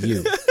faster than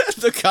you.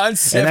 The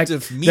concept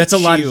of meat that's a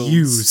lot of shields.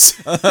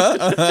 use.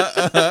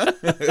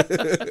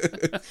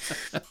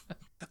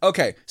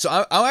 Okay, so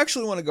I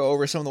actually want to go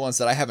over some of the ones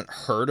that I haven't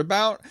heard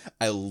about.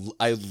 I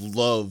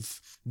love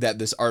that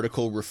this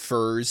article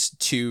refers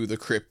to the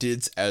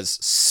cryptids as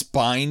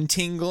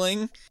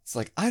spine-tingling. It's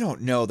like, I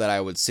don't know that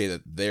I would say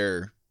that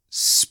they're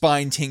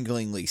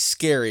spine-tinglingly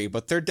scary,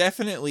 but they're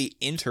definitely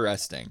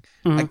interesting.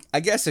 Mm-hmm. I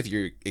guess if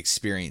you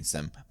experience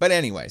them. But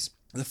anyways,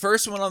 the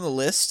first one on the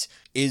list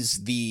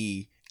is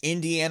the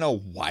Indiana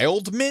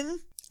Wildmen,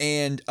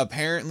 and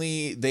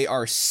apparently they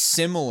are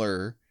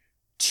similar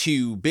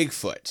to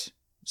Bigfoot.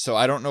 So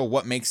I don't know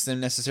what makes them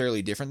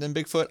necessarily different than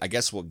Bigfoot. I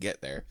guess we'll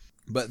get there.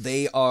 But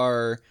they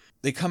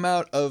come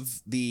out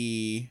of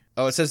it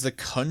says the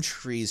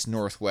country's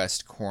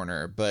northwest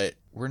corner, but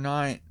we're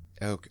not...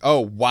 Okay. Oh,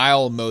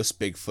 while most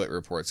Bigfoot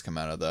reports come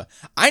out of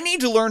I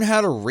need to learn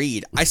how to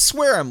read. I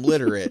swear I'm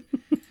literate.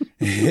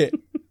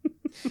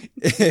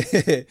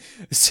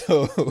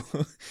 So,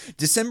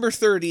 December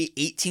 30,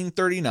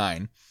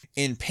 1839,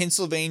 in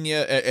Pennsylvania,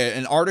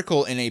 an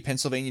article in a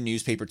Pennsylvania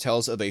newspaper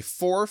tells of a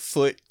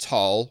 4-foot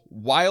tall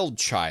wild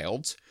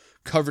child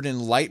covered in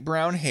light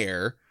brown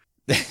hair.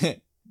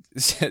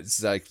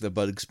 It's like the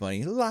Bugs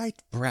Bunny,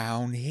 light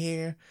brown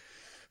hair.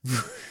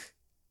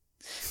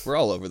 We're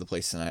all over the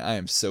place tonight. I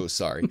am so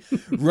sorry.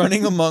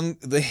 Running among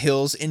the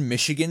hills in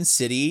Michigan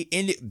City.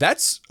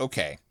 That's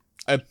okay.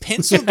 A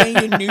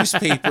Pennsylvania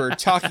newspaper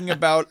talking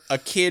about a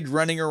kid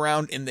running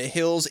around in the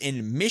hills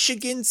in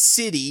Michigan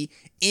City,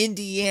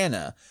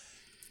 Indiana.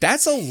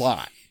 That's a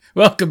lot.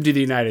 Welcome to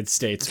the United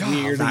States.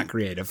 Golly. We're not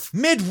creative.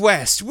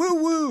 Midwest.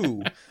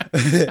 Woo-woo.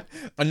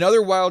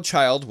 Another wild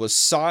child was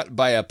sought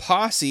by a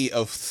posse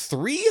of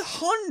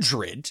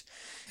 300.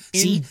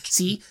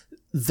 See,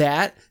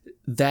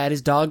 that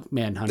is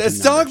Dogman hunting. That's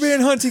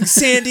Dogman hunting,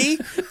 Sandy.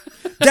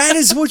 That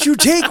is what you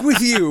take with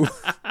you.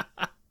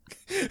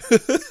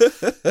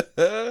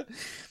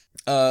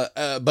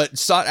 But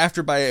sought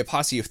after by a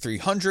posse of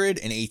 300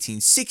 in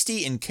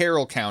 1860 in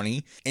Carroll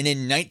County, and in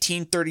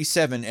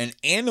 1937, an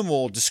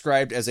animal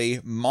described as a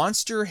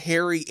monster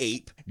hairy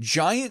ape,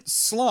 giant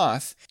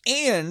sloth,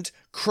 and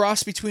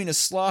cross between a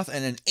sloth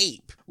and an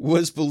ape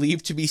was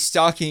believed to be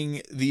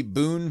stalking the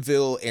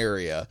Boonville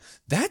area.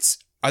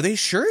 Are they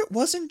sure it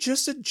wasn't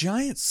just a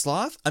giant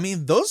sloth? I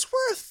mean, those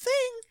were a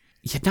thing.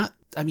 Yeah,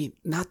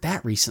 not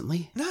that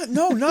recently. Not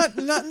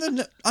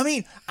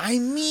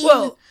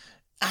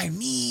I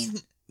mean,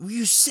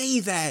 you say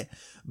that,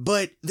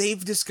 but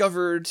they've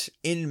discovered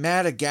in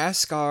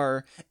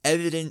Madagascar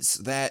evidence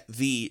that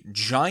the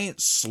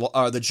giant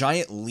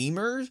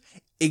lemur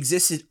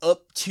existed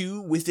up to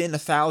within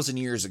 1,000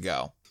 years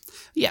ago.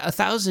 Yeah,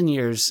 1,000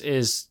 years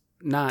is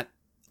not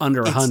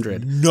under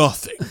 100.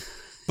 Nothing.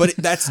 But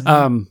that's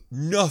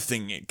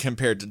nothing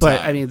compared to But,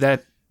 time. I mean,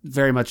 that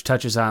very much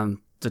touches on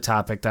the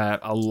topic that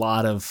a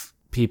lot of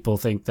people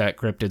think that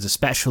cryptids,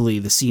 especially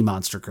the sea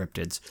monster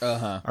cryptids,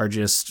 are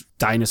just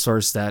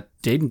dinosaurs that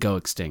didn't go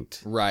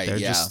extinct. Right, They're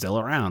just still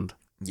around.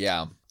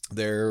 Yeah.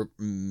 They're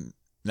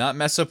not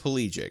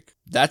Mesopelagic.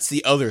 That's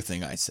the other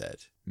thing I said.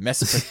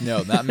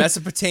 Not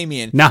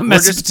Mesopotamian. Not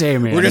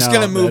Mesopotamian. We're just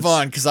going to move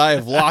on because I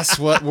have lost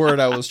what word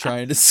I was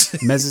trying to say.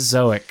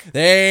 Mesozoic.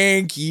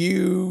 Thank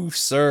you,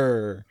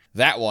 sir.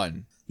 That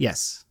one.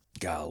 Yes.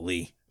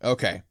 Golly.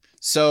 Okay.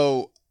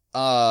 So,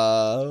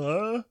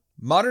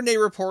 Modern day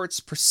reports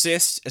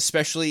persist,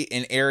 especially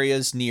in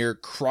areas near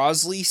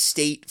Crosley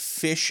State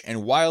Fish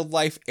and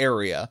Wildlife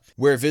Area,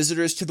 where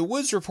visitors to the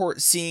woods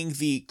report seeing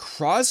the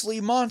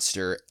Crosley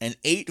Monster, an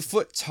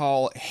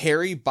 8-foot-tall,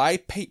 hairy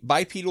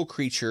bipedal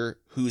creature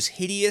whose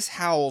hideous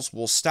howls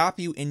will stop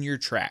you in your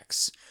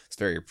tracks. It's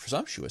very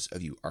presumptuous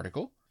of you,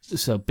 article.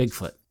 So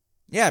Bigfoot.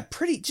 Yeah,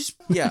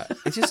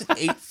 it's just an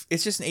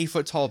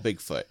 8-foot-tall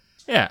Bigfoot.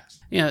 Yeah,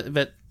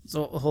 but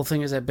the whole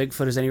thing is that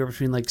Bigfoot is anywhere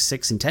between like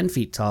 6 and 10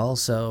 feet tall,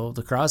 so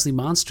the Crosley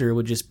Monster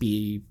would just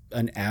be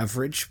an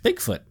average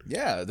Bigfoot.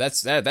 Yeah,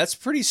 that's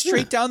pretty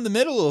straight down the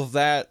middle of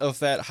that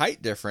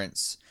height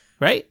difference,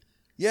 right?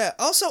 Yeah.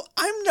 Also,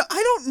 I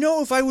don't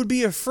know if I would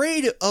be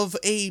afraid of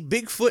a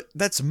Bigfoot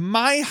that's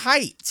my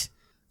height,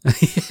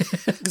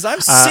 because I'm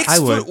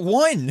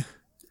 6'1".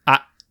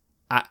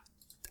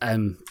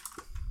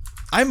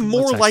 I'm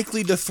more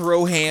likely to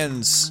throw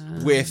hands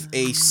with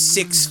a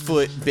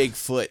 6-foot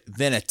Bigfoot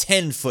than a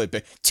 10-foot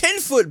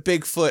 10-foot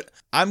Bigfoot.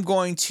 I'm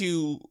going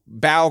to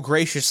bow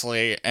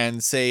graciously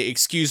and say,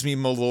 "Excuse me,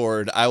 my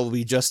lord, I will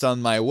be just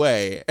on my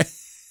way."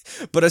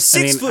 But a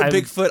 6-foot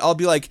Bigfoot, I'll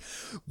be like,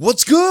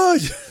 "What's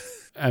good?"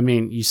 I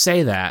mean, you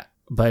say that,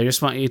 but I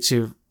just want you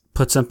to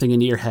put something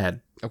into your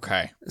head.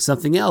 Okay.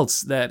 Something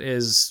else that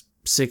is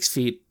 6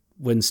 feet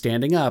when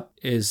standing up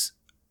is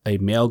a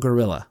male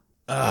gorilla.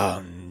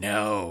 Oh,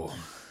 no.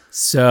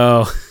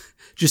 So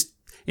just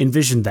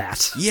envision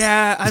that.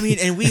 Yeah, I mean,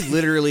 and we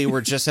literally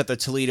were just at the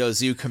Toledo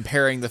Zoo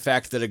comparing the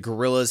fact that a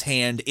gorilla's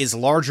hand is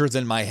larger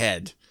than my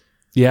head.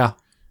 Yeah.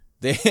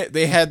 They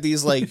had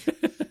these, like,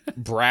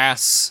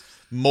 brass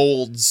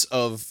molds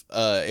of,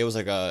 it was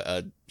like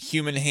a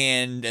human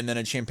hand and then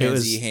a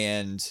chimpanzee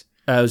hand.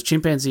 It was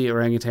chimpanzee,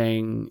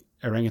 orangutan,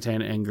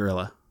 and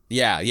gorilla.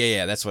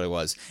 Yeah, that's what it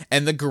was.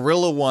 And the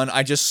gorilla one,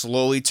 I just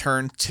slowly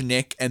turned to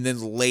Nick and then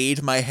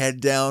laid my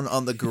head down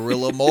on the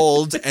gorilla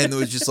mold and it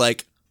was just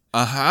like,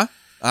 And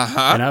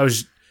I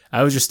was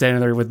just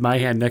standing there with my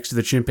hand next to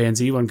the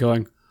chimpanzee one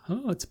going,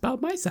 "Oh, it's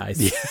about my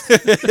size."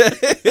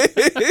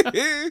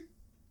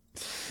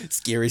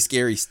 Scary,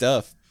 scary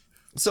stuff.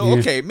 So,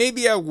 okay,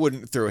 maybe I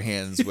wouldn't throw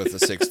hands with a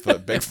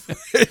 6-foot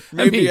Bigfoot.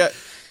 Maybe you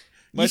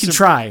can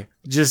try.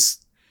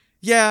 Just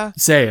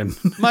saying.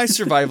 My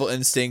survival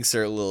instincts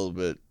are a little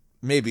bit,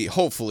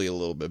 hopefully a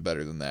little bit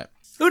better than that.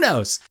 Who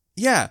knows?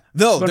 Yeah.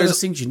 No, it's one of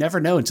those things you never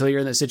know until you're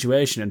in that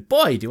situation. And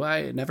boy, do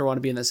I never want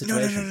to be in that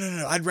situation.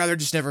 No. I'd rather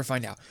just never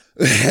find out.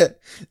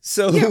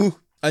 So,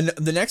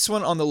 the next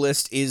one on the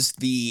list is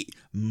the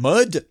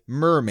mud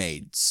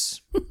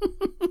mermaids.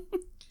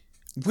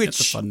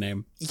 That's a fun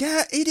name.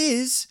 Yeah, it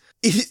is.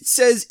 It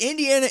says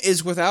Indiana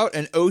is without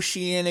an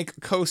oceanic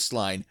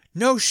coastline.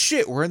 No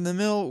shit, we're in the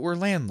middle. We're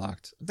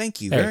landlocked. Thank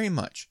you very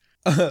much.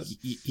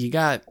 You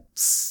got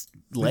lakes.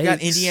 We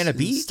got Indiana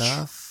Beach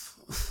stuff.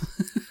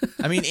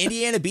 I mean,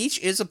 Indiana Beach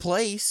is a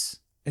place.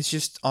 It's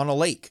just on a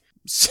lake.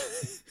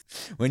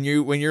 When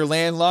you're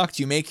landlocked,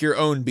 you make your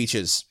own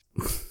beaches.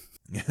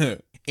 In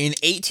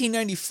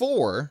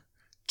 1894,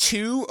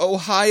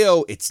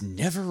 it's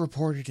never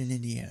reported in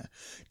Indiana.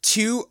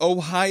 2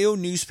 Ohio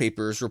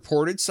newspapers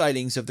reported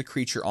sightings of the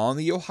creature on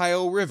the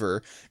Ohio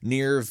River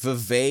near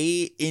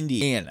Vevey,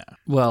 Indiana.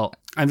 Well,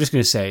 I'm just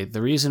going to say,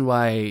 the reason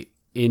why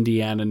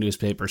Indiana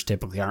newspapers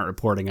typically aren't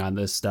reporting on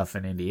this stuff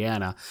in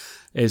Indiana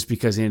is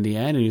because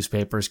Indiana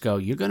newspapers go,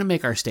 "You're going to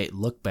make our state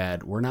look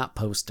bad. We're not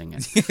posting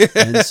it."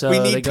 And so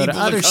they go to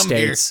other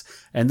states,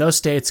 and those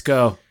states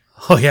go,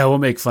 "Oh yeah, we'll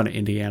make fun of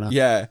Indiana."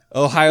 Yeah,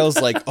 Ohio's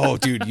like, "Oh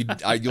dude,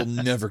 you'll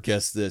never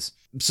guess this."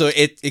 So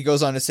it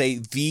goes on to say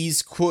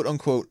these quote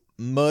unquote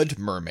mud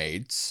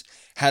mermaids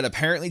had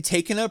apparently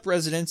taken up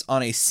residence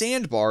on a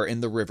sandbar in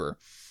the river.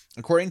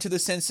 According to the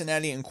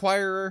Cincinnati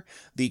Enquirer,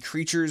 the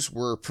creatures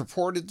were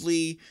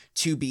purportedly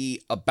to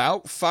be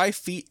about 5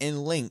 feet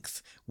in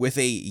length, with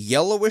a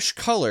yellowish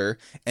color,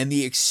 and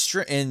the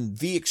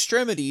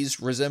extremities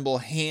resemble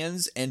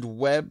hands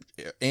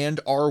and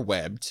are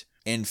webbed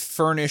and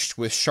furnished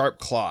with sharp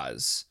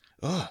claws.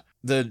 Ugh.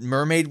 The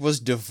mermaid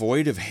was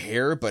devoid of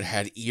hair, but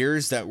had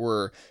ears that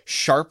were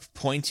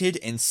sharp-pointed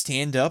and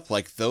stand up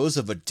like those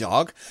of a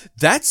dog.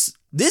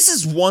 This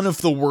is one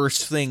of the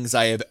worst things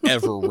I have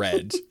ever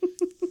read.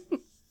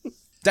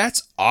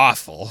 That's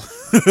awful.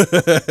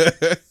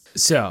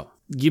 So,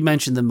 you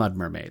mentioned the mud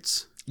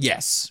mermaids.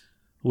 Yes.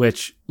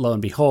 Which, lo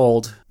and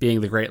behold,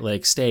 being the Great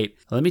Lakes state,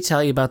 let me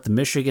tell you about the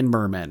Michigan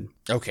mermen.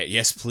 Okay,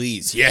 yes,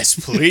 please. Yes,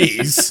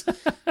 please.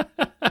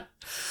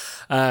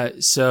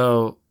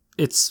 So,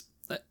 it's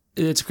a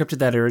cryptid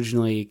that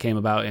originally came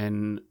about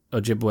in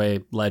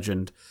Ojibwe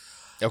legend.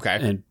 Okay.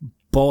 And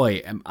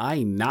boy, am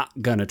I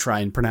not going to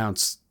try and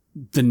pronounce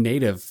the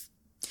native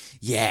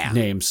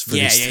names for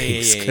these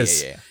things,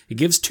 because it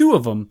gives 2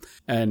 of them,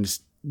 and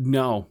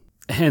no,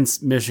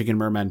 hence Michigan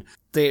mermen.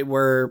 They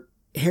were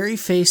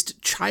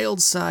hairy-faced,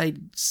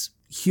 child-sized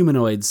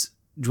humanoids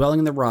dwelling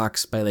in the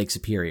rocks by Lake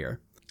Superior.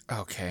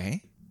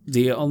 Okay.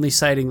 The only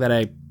sighting that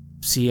I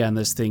see on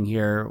this thing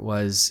here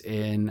was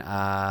in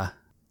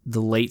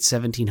the late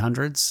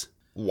 1700s.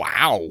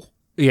 Wow.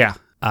 Yeah,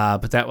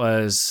 but that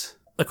was,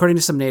 according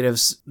to some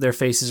natives, their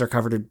faces are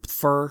covered in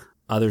fur,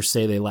 Others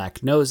say they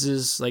lack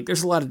noses. Like,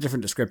 there's a lot of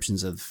different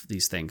descriptions of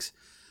these things.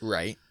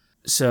 Right.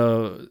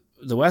 So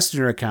the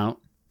Westerner account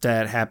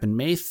that happened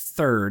May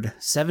 3rd,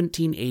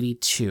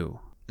 1782.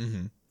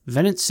 Mm-hmm.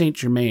 Venant Saint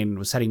Germain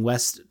was heading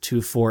west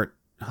to Fort...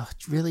 Oh,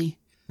 really?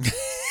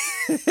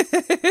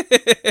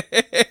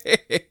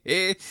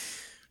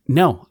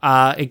 No.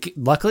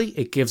 Luckily,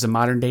 it gives a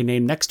modern-day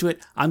name next to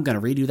it. I'm going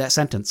to redo that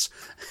sentence.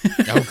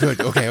 Oh, good.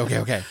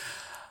 Okay.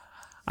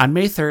 On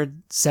May 3rd,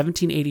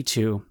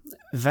 1782,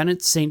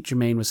 Venant Saint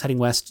Germain was heading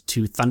west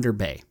to Thunder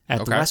Bay.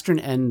 At the western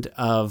end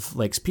of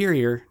Lake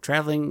Superior,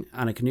 traveling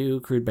on a canoe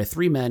crewed by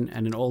 3 men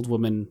and an old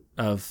woman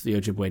of the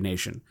Ojibwe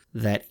Nation.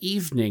 That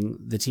evening,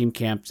 the team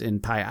camped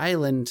in Pie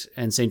Island,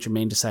 and Saint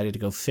Germain decided to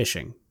go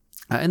fishing.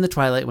 In the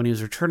twilight, when he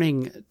was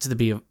returning to their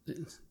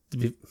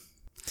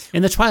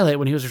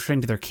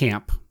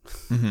camp.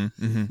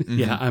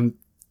 Yeah,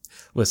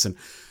 listen,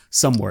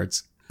 some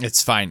words.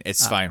 It's fine.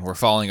 We're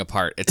falling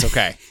apart. It's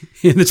okay.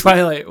 In the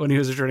twilight, when he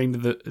was returning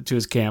to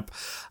his camp,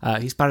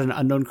 he spotted an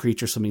unknown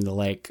creature swimming the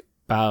lake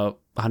about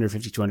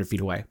 150, 200 feet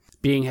away.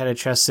 Being had a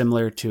chest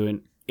similar to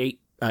an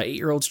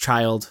 8-year-old's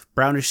child,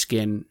 brownish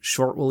skin,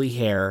 short woolly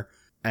hair,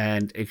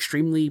 and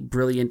extremely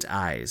brilliant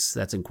eyes.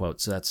 That's in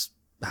quotes. So that's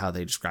how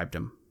they described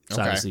him.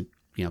 So obviously,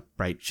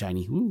 bright,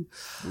 shiny. Ooh,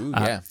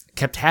 yeah.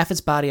 Kept half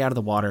its body out of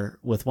the water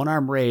with one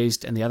arm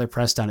raised and the other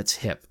pressed on its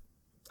hip.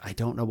 I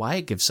don't know why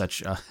it gives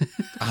such a...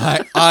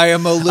 I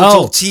am a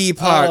little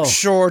teapot,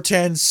 short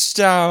and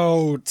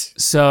stout.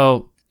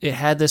 So it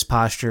had this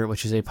posture,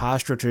 which is a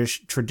posture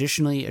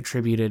traditionally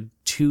attributed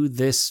to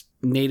this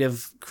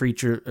native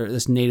creature, or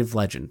this native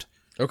legend.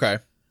 Okay.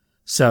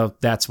 So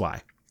that's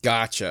why.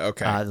 Gotcha,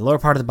 okay. The lower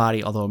part of the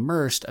body, although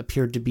immersed,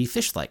 appeared to be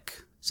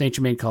fish-like. Saint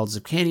Germain called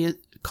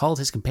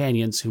his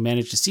companions, who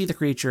managed to see the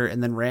creature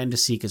and then ran to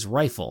seek his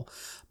rifle.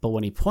 But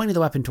when he pointed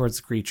the weapon towards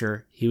the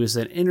creature, he was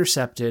then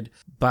intercepted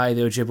by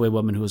the Ojibwe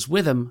woman who was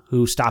with him,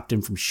 who stopped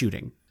him from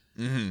shooting.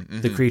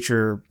 The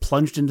creature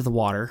plunged into the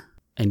water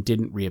and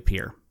didn't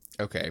reappear.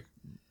 Okay.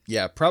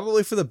 Yeah,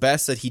 probably for the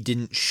best that he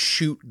didn't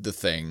shoot the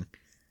thing.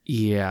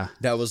 Yeah.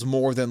 That was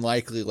more than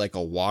likely like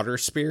a water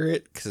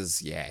spirit,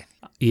 because, yeah.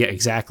 Yeah,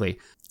 exactly.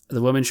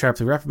 The woman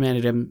sharply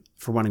reprimanded him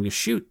for wanting to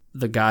shoot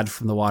the god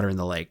from the water in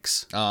the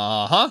lakes.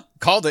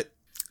 Called it.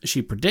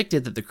 She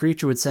predicted that the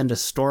creature would send a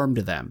storm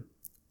to them,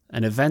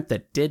 an event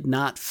that did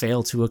not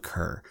fail to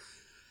occur.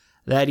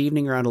 That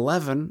evening around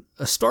 11,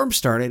 a storm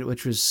started,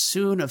 which was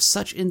soon of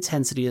such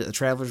intensity that the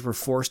travelers were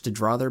forced to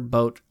draw their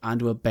boat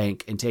onto a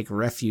bank and take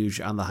refuge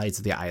on the heights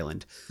of the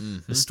island.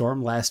 The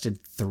storm lasted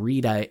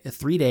 3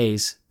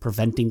 days,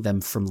 preventing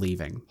them from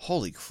leaving.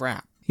 Holy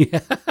crap.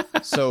 Yeah.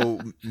 So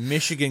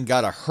Michigan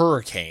got a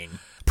hurricane.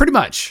 Pretty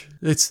much.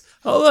 It's,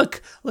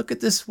 look at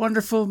this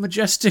wonderful,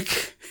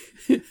 majestic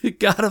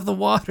god of the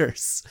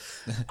waters.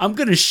 I'm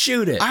going to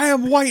shoot it. I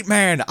am white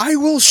man. I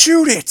will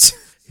shoot it.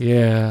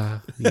 Yeah.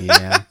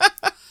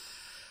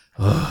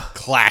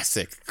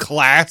 Classic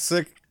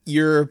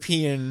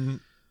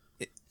European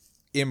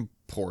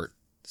import.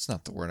 It's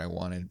not the word I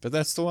wanted, but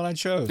that's the one I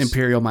chose.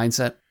 Imperial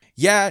mindset.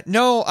 Yeah,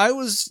 no, I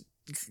was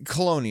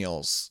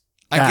colonials.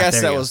 I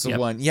guess that was the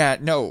one. Yeah,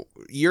 no,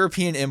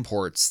 European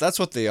imports. That's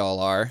what they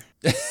all are.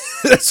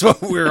 That's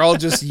what we're all,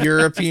 just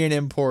European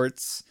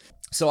imports.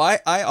 So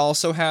I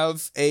also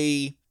have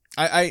I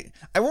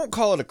won't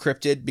call it a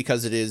cryptid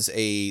because it is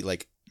a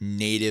like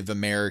Native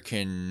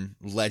American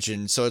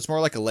legend. So it's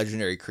more like a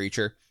legendary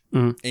creature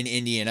in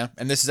Indiana.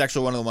 And this is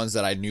actually one of the ones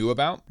that I knew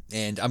about.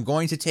 And I'm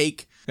going to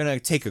take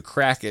a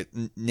crack at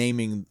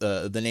naming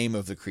the name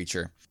of the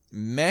creature.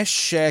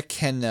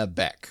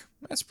 Meshekenebek.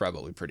 That's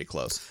probably pretty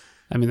close.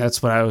 I mean,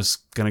 that's what I was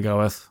going to go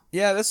with.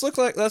 Yeah, that's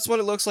what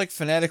it looks like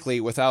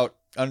phonetically without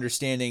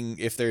understanding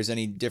if there's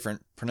any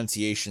different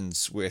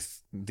pronunciations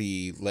with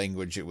the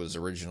language it was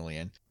originally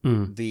in.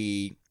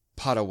 The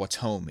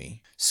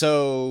Potawatomi.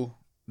 So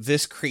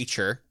this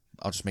creature,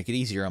 I'll just make it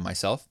easier on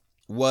myself,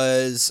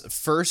 was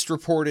first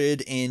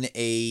reported in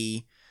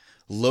the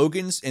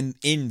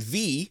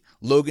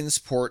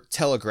Logansport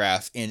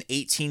Telegraph in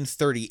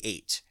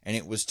 1838, and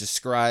it was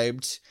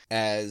described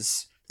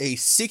as a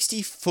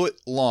 60-foot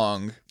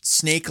long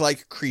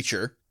snake-like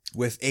creature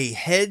with a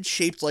head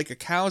shaped like a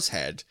cow's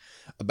head,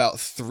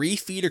 about 3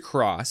 feet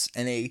across,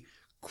 and a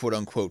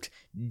quote-unquote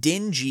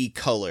dingy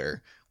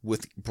color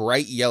with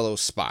bright yellow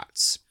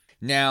spots.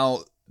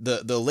 Now,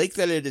 the lake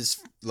that it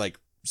is like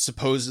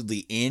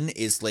supposedly in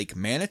is Lake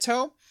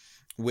Manitou,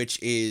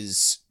 which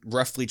is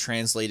roughly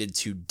translated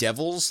to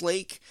Devil's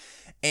Lake,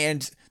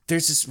 and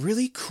there's this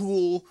really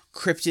cool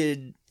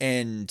cryptid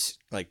and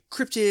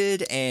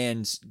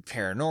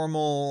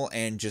paranormal,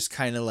 and just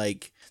kind of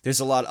like there's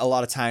a lot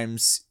of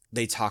times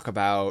they talk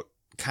about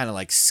kind of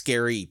like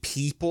scary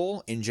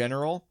people in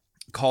general,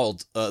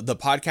 called the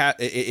podcast.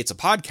 It's a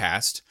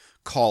podcast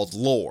called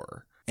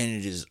Lore, and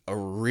it is a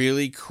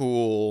really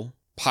cool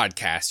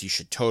podcast. You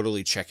should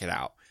totally check it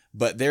out.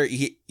 But there,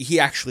 he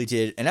actually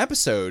did an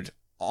episode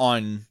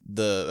on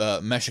the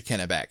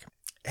Meshekenebek.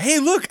 Hey,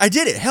 look, I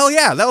did it. Hell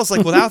yeah. That was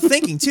like without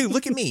thinking too.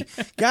 Look at me.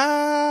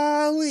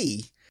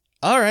 Golly.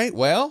 All right.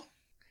 Well,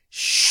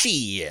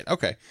 shit.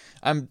 Okay.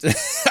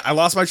 I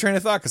lost my train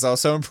of thought because I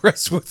was so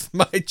impressed with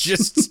my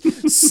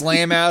just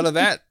slam out of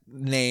that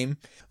name.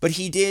 But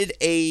he did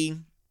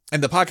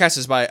and the podcast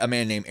is by a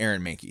man named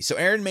Aaron Mahnke. So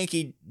Aaron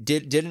Mahnke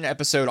did an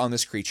episode on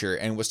this creature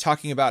and was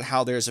talking about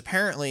how there's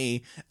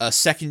apparently a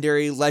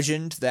secondary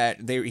legend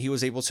that he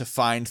was able to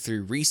find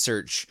through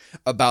research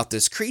about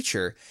this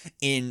creature.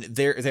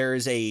 There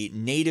is a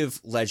native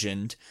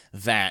legend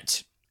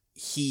that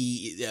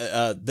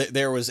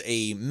there was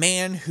a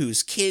man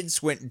whose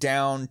kids went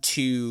down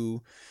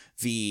to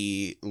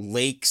the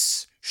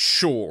lake's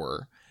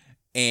shore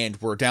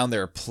and were down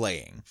there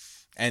playing.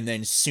 And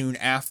then soon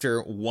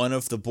after, one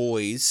of the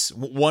boys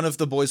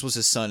was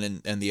his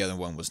son and the other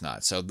one was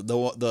not. So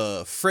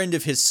the friend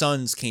of his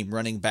sons came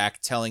running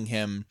back telling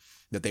him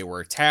that they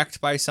were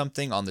attacked by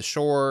something on the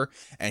shore.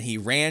 And he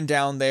ran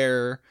down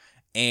there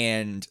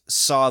and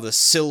saw the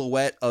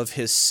silhouette of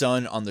his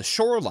son on the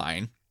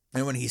shoreline.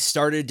 And when he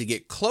started to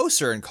get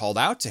closer and called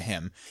out to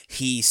him,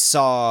 he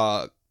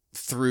saw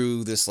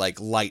through this like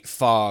light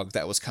fog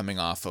that was coming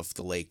off of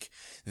the lake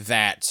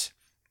that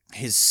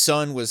his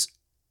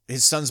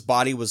son's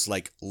body was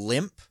like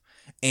limp,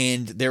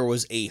 and there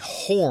was a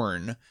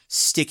horn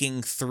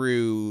sticking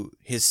through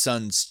his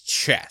son's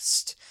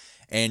chest.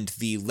 And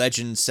the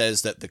legend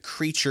says that the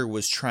creature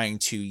was trying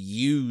to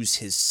use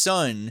his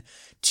son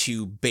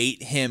to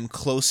bait him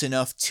close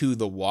enough to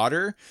the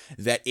water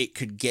that it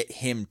could get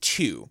him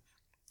too.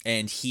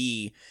 And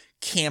he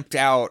camped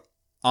out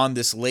on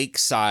this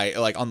lakeside,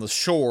 like on the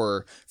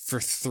shore, for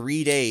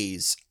 3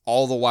 days,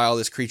 all the while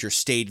this creature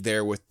stayed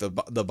there with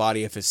the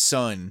body of his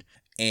son.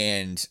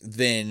 And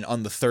then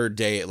on the third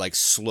day, it like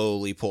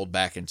slowly pulled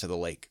back into the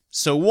lake.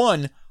 So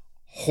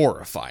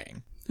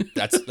horrifying.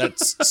 That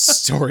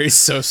story is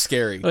so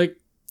scary. Like,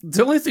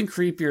 the only thing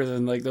creepier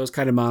than like those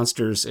kind of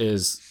monsters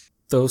is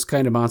those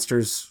kind of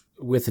monsters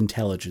with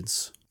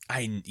intelligence.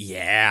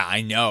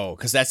 I know,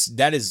 because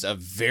that is a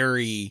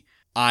very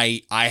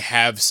I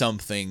have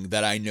something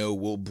that I know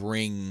will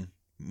bring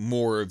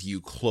more of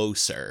you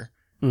closer,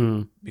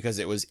 because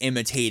it was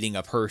imitating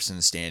a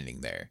person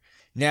standing there.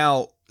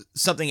 Now,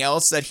 something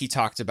else that he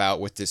talked about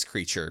with this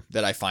creature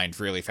that I find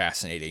really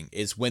fascinating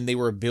is when they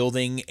were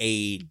building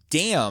a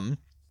dam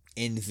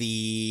in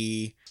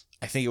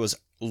I think it was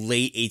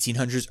late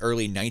 1800s,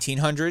 early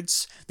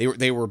 1900s,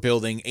 they were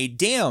building a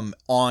dam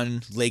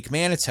on Lake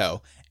Manitou,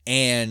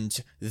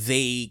 and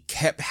they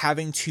kept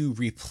having to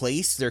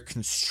replace their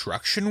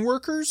construction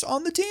workers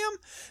on the dam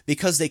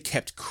because they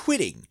kept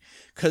quitting,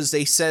 because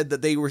they said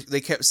that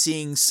they kept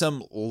seeing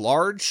some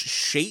large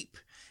shape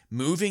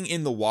moving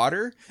in the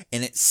water,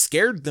 and it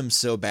scared them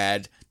so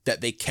bad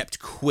that they kept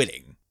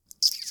quitting.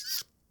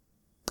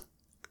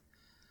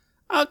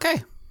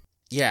 Okay.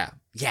 Yeah.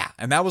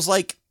 And that was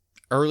like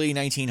early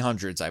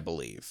 1900s, I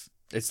believe.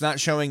 It's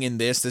not showing in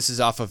this. This is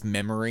off of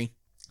memory.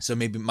 So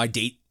maybe my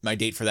date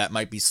for that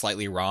might be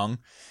slightly wrong.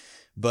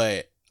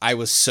 But I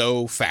was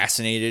so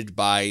fascinated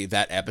by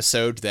that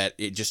episode that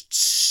it just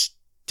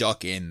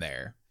stuck in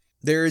there.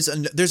 There's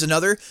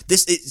another,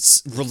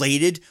 it's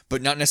related,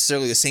 but not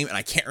necessarily the same, and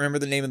I can't remember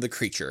the name of the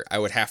creature. I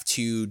would have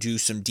to do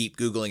some deep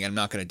Googling, and I'm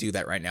not going to do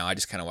that right now. I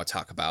just kind of want to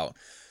talk about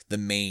the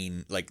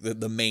main, like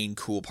the main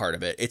cool part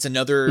of it. It's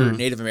another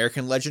Native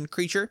American legend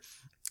creature.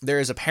 There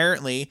is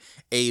apparently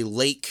a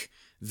lake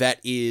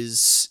that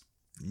is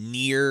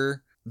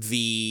near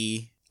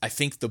I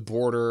think the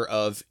border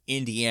of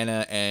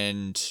Indiana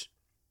and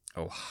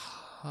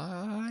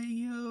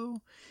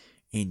Ohio,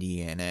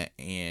 Indiana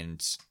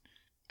and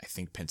I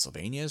think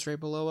Pennsylvania is right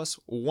below us.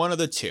 One of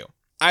the two.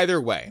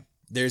 Either way,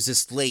 there's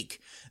this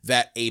lake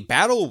that a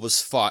battle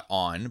was fought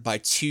on by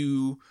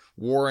two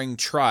warring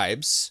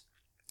tribes.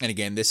 And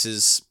again, this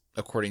is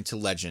according to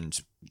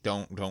legend.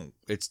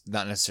 It's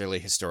not necessarily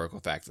a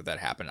historical fact that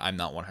happened. I'm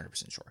not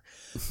 100% sure.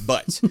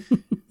 But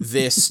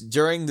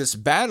during this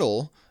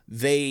battle,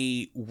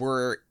 they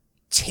were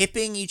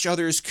tipping each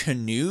other's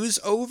canoes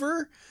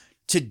over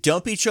to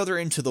dump each other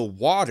into the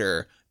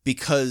water,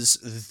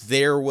 because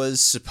there was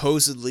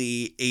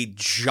supposedly a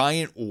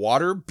giant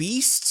water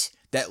beast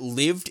that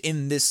lived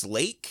in this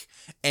lake,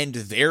 and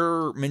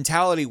their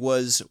mentality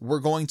was, we're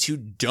going to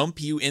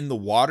dump you in the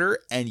water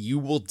and you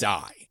will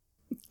die.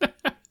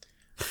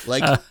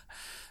 Like,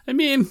 I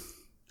mean,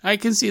 I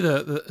can see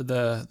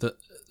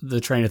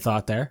the train of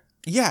thought there.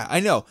 Yeah, I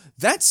know.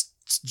 That's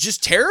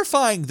just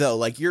terrifying, though.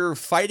 Like, you're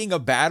fighting a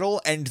battle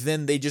and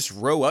then they just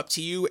row up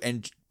to you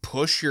and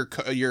push your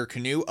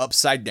canoe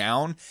upside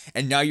down,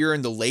 and now you're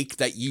in the lake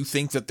that you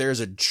think that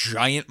there's a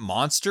giant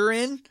monster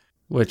in.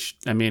 Which,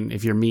 I mean,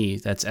 if you're me,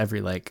 that's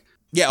every lake.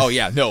 Yeah. Oh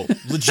yeah. No,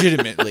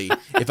 legitimately,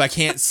 if I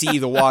can't see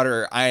the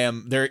water, I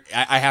am there.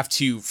 I have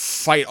to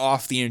fight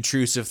off the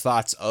intrusive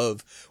thoughts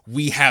of,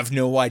 we have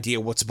no idea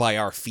what's by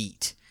our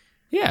feet.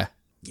 Yeah.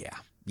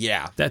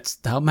 Yeah. That's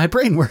how my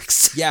brain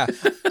works. Yeah.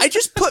 I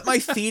just put my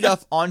feet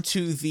up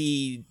onto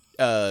the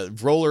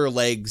roller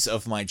legs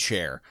of my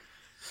chair.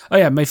 Oh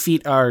yeah, my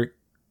feet are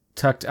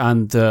tucked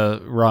on the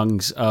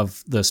rungs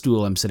of the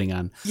stool I'm sitting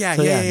on. Yeah,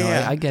 so,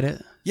 yeah. I get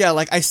it. Yeah,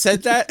 like I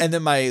said that, and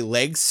then my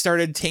legs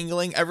started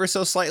tingling ever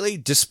so slightly,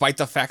 despite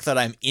the fact that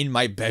I'm in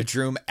my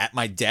bedroom at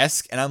my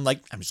desk, and I'm like,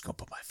 I'm just gonna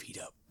put my feet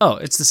up. Oh,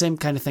 it's the same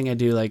kind of thing I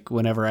do, like,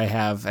 whenever I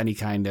have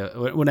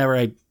whenever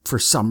I, for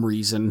some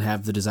reason,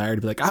 have the desire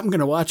to be like, I'm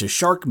going to watch a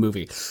shark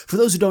movie. For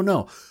those who don't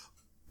know,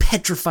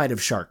 petrified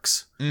of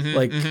sharks.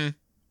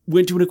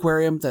 Went to an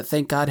aquarium that,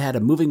 thank God, had a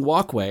moving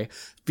walkway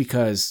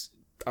because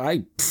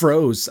I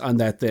froze on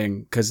that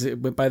thing because it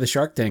went by the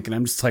shark tank, and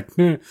I'm just like,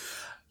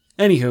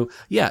 Anywho,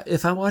 yeah,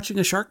 if I'm watching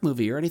a shark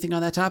movie or anything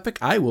on that topic,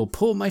 I will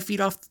pull my feet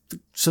off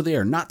so they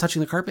are not touching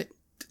the carpet.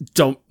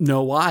 Don't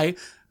know why.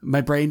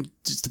 My brain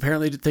just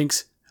apparently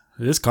thinks,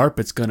 this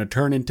carpet's gonna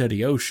turn into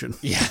the ocean.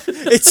 Yeah,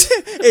 it's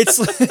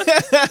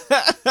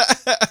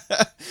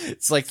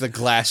it's like the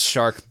glass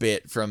shark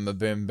bit from a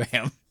Bim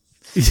Bam.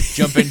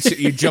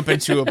 You jump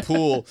into a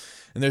pool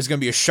and there's gonna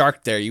be a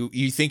shark there.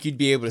 You think you'd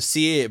be able to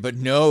see it, but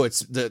no,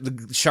 it's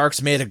the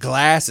shark's made of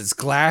glass. It's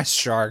glass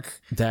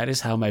shark. That is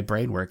how my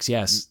brain works.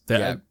 Yes,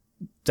 I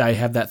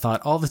have that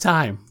thought all the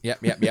time.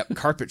 Yep.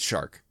 Carpet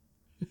shark.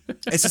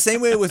 It's the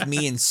same way with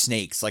me and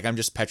snakes. Like, I'm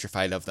just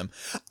petrified of them.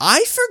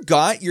 I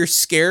forgot you're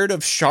scared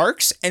of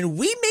sharks, and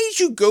we made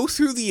you go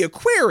through the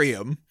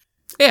aquarium.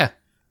 Yeah.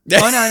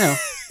 Oh, no, I know.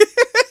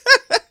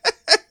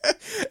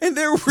 And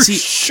there were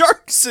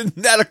sharks in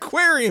that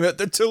aquarium at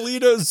the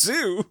Toledo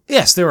Zoo.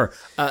 Yes, there were.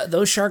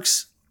 Those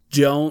sharks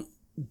don't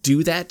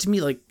do that to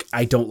me. Like,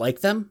 I don't like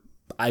them.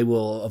 I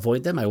will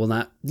avoid them. I will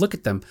not look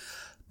at them.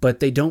 But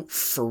they don't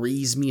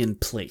freeze me in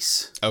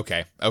place.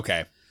 Okay.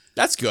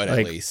 That's good,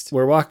 like, at least.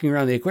 We're walking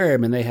around the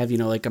aquarium, and they have,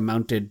 like a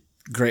mounted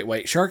great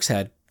white shark's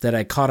head that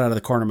I caught out of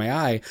the corner of my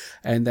eye.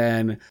 And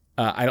then,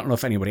 I don't know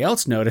if anybody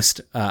else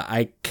noticed,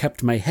 I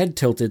kept my head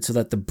tilted so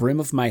that the brim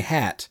of my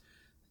hat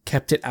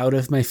kept it out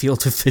of my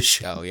field of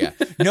vision. Oh, yeah.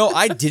 No,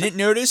 I didn't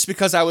notice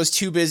because I was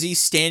too busy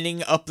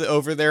standing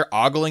over there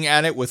ogling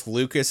at it with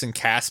Lucas and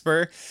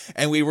Casper,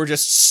 and we were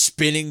just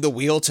spinning the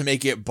wheel to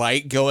make it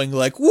bite, going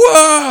like,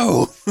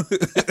 whoa!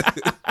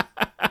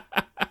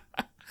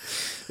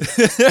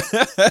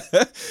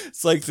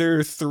 It's like there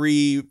are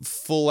 3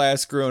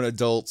 full-ass grown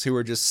adults who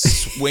are just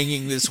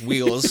swinging this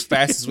wheel as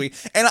fast as we...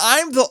 And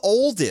I'm the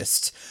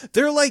oldest.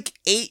 They're like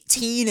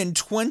 18 and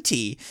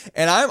 20,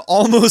 and I'm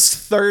almost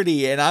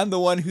 30, and I'm the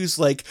one who's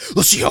like,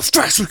 let's see how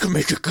fast we can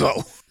make it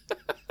go.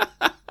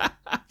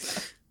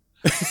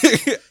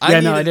 I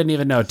didn't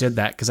even know it did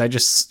that, because I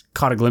just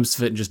caught a glimpse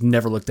of it and just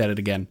never looked at it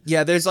again.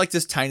 Yeah, there's like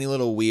this tiny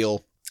little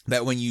wheel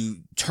that when you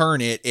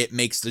turn it, it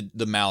makes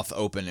the mouth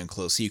open and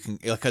close. So you can,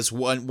 because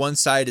one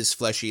side is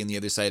fleshy and the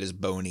other side is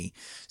bony.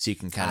 So you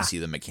can kind of see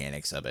the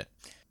mechanics of it.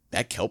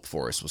 That kelp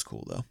forest was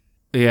cool, though.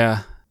 Yeah,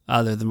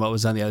 other than what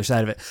was on the other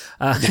side of it.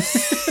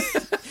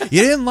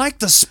 You didn't like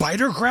the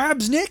spider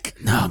crabs, Nick?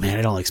 No, man,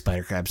 I don't like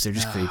spider crabs. They're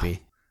just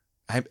creepy.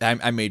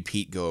 I made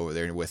Pete go over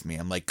there with me.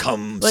 I'm like,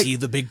 come see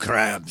the big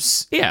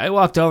crabs. Yeah, I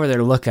walked over there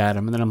to look at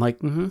them, and then I'm like,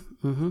 don't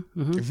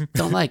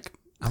like.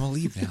 I'm going to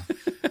leave now.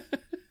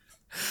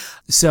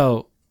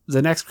 So the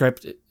next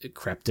cryptid.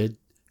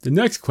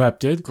 My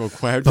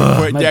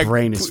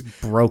brain is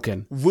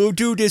broken. We'll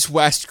do this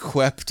West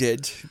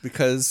cryptid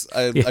because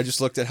I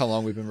just looked at how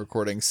long we've been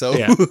recording. So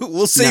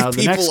we'll save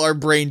people our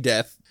brain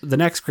death. The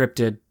next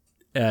cryptid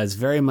is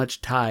very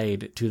much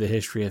tied to the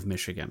history of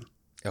Michigan.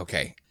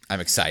 Okay, I'm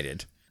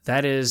excited.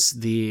 That is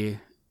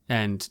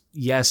and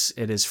yes,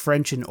 it is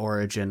French in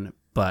origin,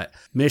 but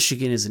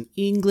Michigan is an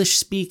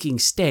English-speaking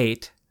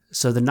state,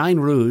 so the Nain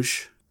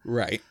Rouge.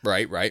 Right.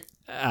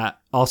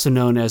 Also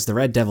known as the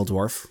Red Devil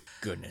Dwarf.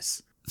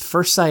 Goodness. The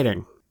first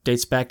sighting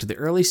dates back to the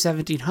early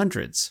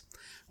 1700s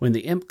when the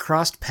imp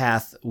crossed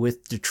path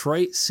with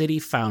Detroit City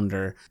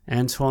founder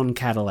Antoine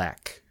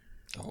Cadillac.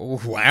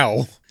 Oh,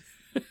 wow.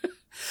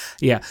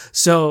 Yeah,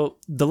 so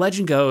the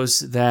legend goes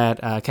that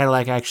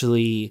Cadillac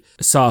actually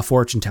saw a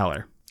fortune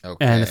teller.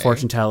 Okay. And the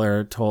fortune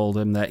teller told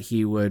him that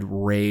he would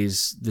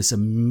raise this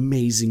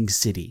amazing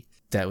city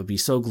that would be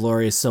so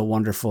glorious, so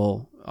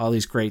wonderful, all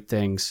these great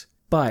things.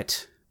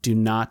 But do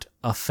not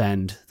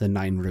offend the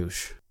Nain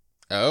Rouge.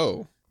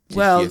 Oh. Did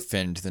he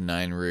offend the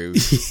Nain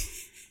Rouge?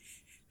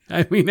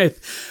 I mean,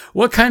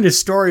 what kind of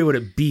story would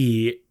it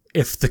be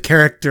if the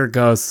character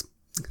goes,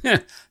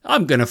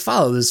 I'm going to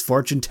follow this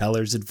fortune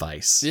teller's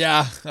advice?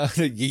 Yeah,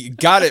 you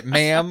got it,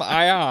 ma'am.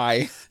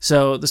 Aye.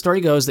 So the story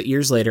goes that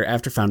years later,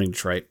 after founding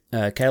Detroit,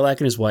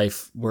 Cadillac and his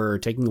wife were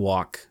taking a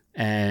walk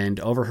and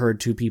overheard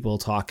 2 people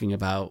talking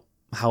about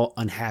how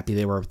unhappy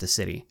they were with the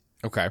city.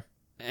 Okay.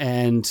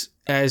 And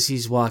as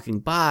he's walking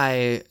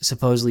by,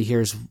 supposedly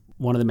hears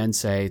one of the men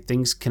say,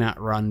 things cannot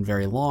run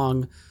very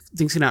long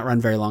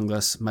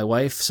thus. My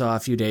wife saw a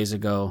few days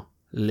ago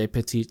Le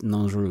Petit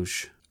Nain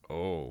Rouge.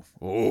 Oh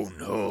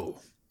no.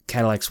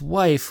 Cadillac's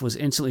wife was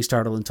instantly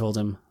startled and told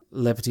him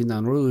Le Petit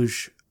Nain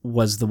Rouge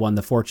was the one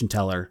the fortune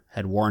teller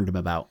had warned him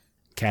about.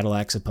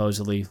 Cadillac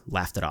supposedly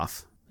laughed it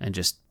off and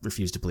just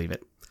refused to believe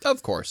it.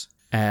 Of course.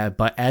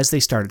 But as they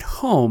started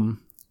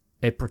home,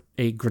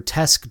 a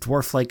grotesque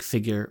dwarf-like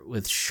figure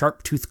with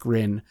sharp-toothed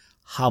grin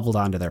hobbled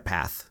onto their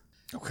path.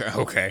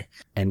 Okay.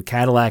 And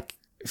Cadillac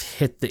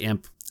hit the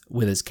imp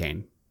with his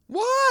cane.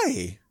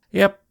 Why?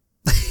 Yep.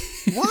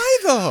 Why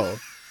though?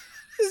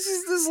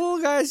 This little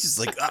guy's just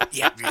like, oh,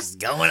 yep, just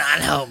going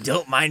on home.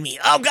 Don't mind me.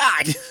 Oh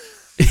God.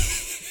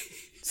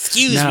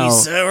 Excuse me,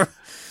 sir.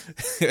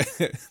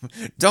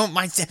 Don't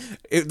mind.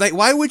 Like,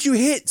 why would you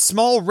hit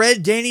small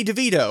red Danny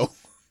DeVito?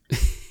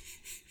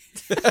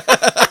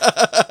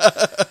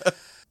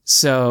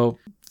 So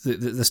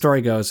the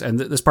story goes, and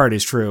this part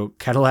is true,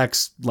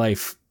 Cadillac's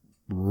life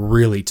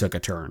really took a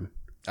turn.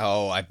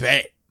 Oh, I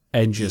bet.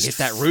 And just hit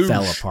that rouge.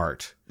 Fell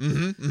apart.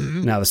 Mm-hmm,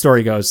 mm-hmm. Now, the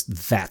story goes,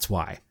 that's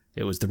why.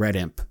 It was the Red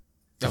Imp.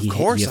 Of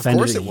course it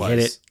was. He hit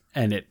it,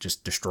 and it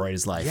just destroyed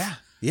his life.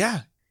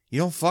 Yeah. You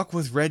don't fuck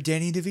with red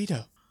Danny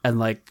DeVito. And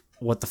like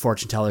what the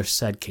fortune teller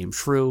said came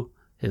true.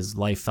 His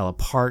life fell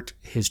apart.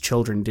 His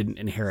children didn't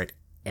inherit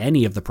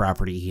any of the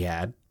property he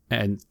had.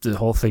 And the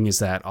whole thing is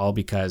that all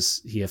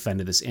because he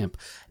offended this imp.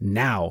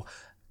 Now,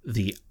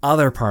 the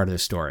other part of the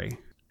story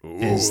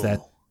is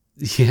that,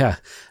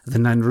 the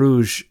Nain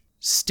Rouge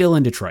still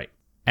in Detroit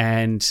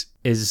and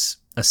is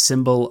a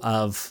symbol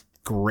of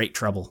great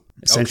trouble.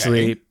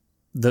 Essentially,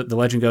 the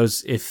legend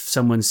goes, if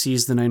someone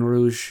sees the Nain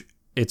Rouge,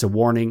 it's a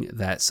warning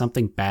that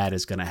something bad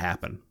is going to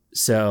happen.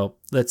 So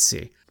let's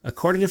see.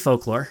 According to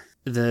folklore,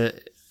 the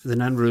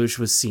Nain Rouge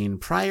was seen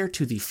prior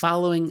to the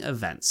following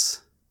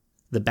events: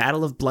 the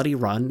Battle of Bloody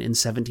Run in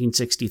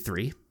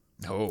 1763.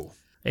 Oh.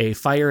 A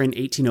fire in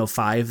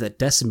 1805 that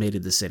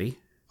decimated the city.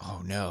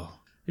 Oh, no.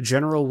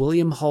 General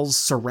William Hull's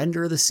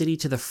surrender of the city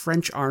to the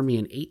French army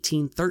in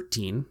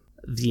 1813.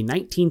 The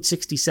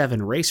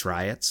 1967 race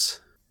riots.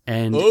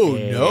 And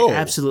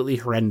absolutely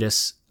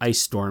horrendous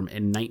ice storm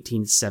in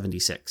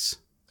 1976.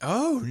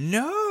 Oh,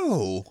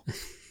 no.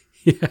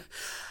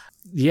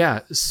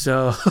 Yeah,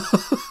 so...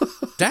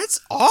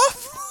 That's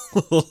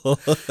awful.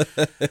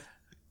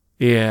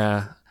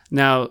 Yeah.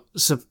 Now,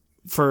 so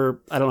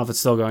I don't know if it's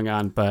still going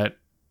on, but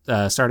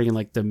starting in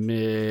like the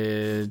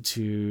mid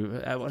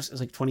to, it was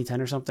like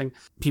 2010 or something,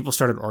 people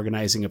started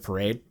organizing a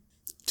parade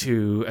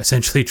to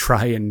essentially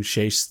try and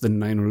chase the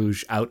Nain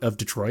Rouge out of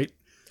Detroit.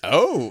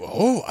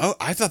 Oh!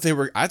 I thought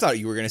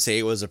you were gonna say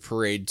it was a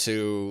parade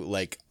to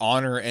like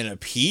honor and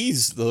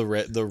appease the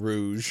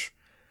Rouge.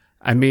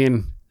 I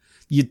mean,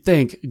 you'd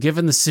think,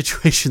 given the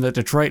situation that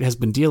Detroit has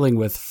been dealing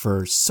with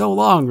for so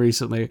long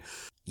recently.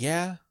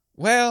 Yeah.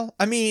 Well,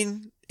 I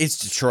mean, it's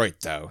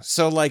Detroit though,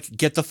 so like,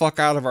 get the fuck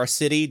out of our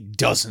city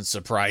doesn't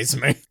surprise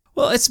me.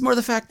 Well, it's more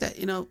the fact that,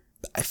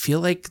 I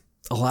feel like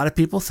a lot of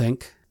people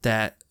think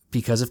that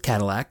because of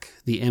Cadillac,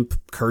 the imp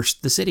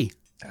cursed the city.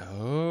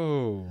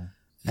 Oh.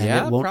 And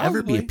it won't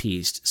ever be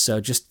appeased. So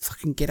just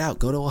fucking get out.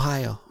 Go to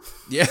Ohio.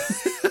 Yeah.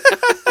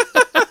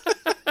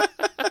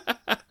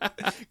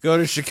 Go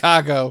to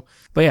Chicago.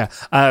 But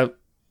yeah,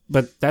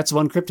 but that's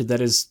one cryptid that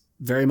is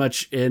very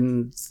much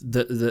in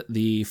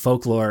the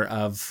folklore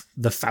of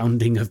the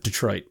founding of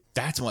Detroit.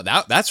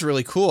 That's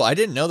really cool. I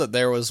didn't know that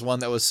there was one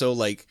that was so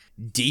like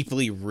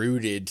deeply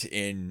rooted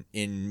in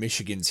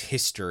Michigan's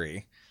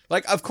history.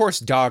 Like, of course,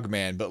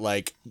 Dogman, but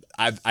like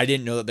I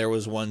didn't know that there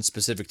was one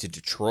specific to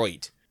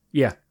Detroit.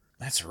 Yeah.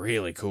 That's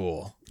really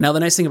cool. Now,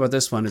 the nice thing about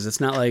this one is it's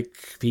not like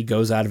he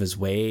goes out of his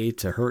way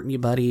to hurt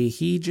anybody.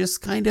 He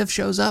just kind of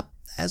shows up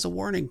as a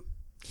warning.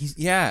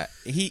 He got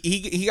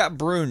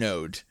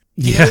Bruno'd.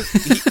 Yeah.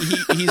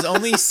 He's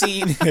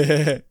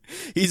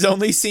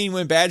only seen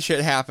when bad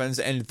shit happens,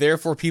 and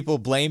therefore people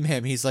blame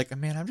him. He's like,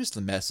 man, I'm just the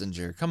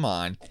messenger. Come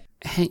on.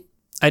 Hey,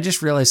 I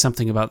just realized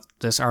something about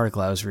this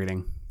article I was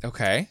reading.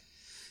 Okay.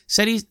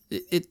 Said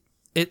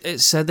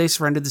it said they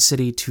surrendered the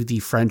city to the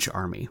French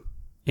army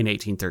in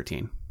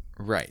 1813.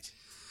 Right.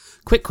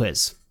 Quick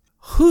quiz.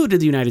 Who did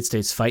the United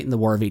States fight in the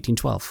War of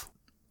 1812?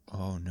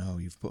 Oh, no.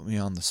 You've put me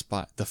on the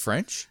spot. The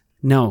French?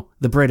 No,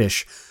 the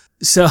British.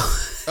 So...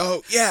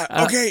 Oh, yeah.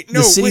 Okay.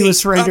 No, the city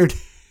was surrendered.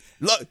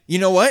 Look, you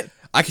know what?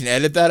 I can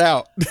edit that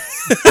out.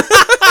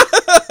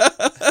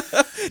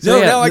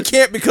 I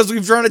can't because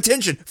we've drawn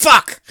attention.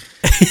 Fuck!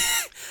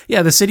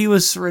 Yeah, the city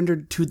was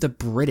surrendered to the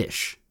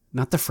British,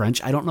 not the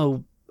French. I don't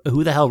know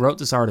who the hell wrote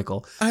this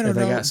article. I don't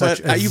know,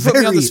 but you put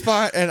me on the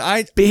spot, and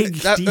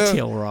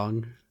detail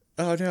wrong.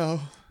 Oh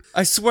no!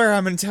 I swear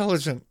I'm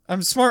intelligent.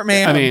 I'm a smart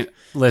man. I mean,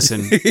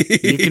 listen,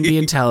 you can be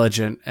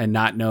intelligent and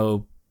not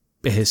know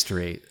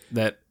history.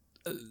 But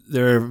I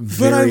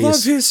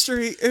love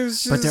history.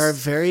 But there are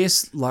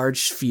various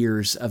large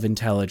spheres of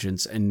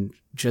intelligence, and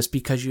just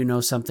because you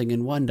know something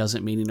in one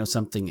doesn't mean you know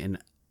something in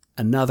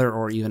another,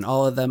 or even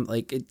all of them.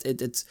 Like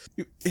it's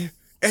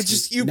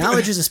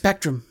knowledge is a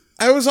spectrum.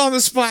 I was on the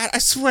spot, I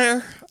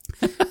swear.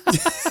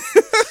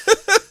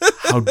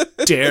 How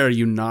dare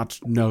you not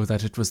know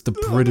that it was the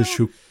British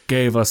who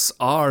gave us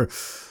our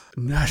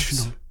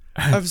national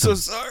anthem. I'm so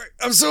sorry.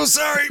 I'm so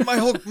sorry. My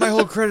whole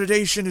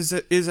accreditation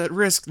is at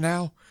risk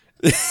now.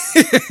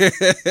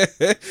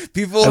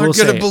 People aren't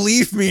going to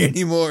believe me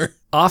anymore.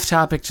 Off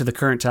topic to the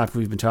current topic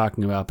we've been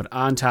talking about, but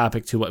on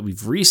topic to what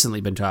we've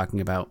recently been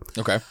talking about.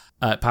 Okay.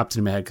 It popped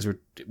into my head because we're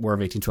War of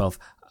 1812.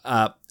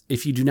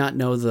 If you do not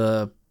know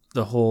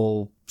the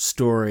whole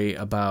story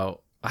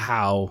about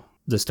how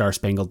the Star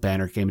Spangled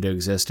Banner came into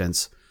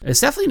existence. It's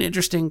definitely an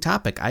interesting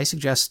topic. I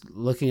suggest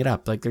looking it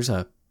up. Like there's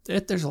a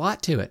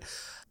lot to it.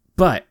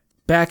 But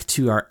back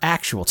to our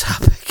actual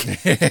topic.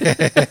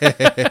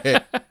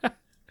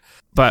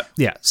 But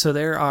yeah, so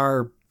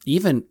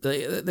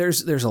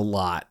there's a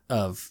lot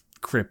of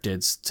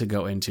cryptids to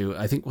go into.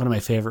 I think one of my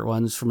favorite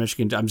ones from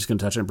Michigan, I'm just going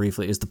to touch on it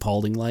briefly, is the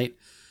Paulding light.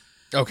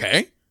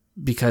 Okay.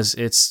 Because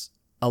it's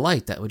a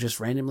light that would just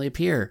randomly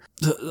appear,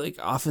 like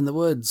off in the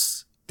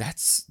woods. That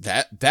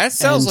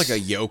sounds like a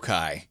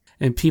yokai.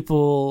 And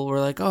people were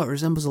like, "Oh, it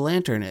resembles a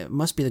lantern. It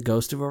must be the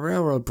ghost of a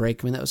railroad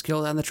brakeman that was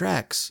killed on the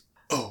tracks."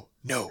 Oh,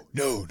 no.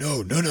 No.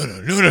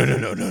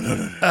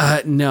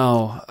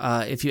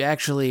 If you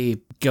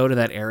actually go to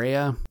that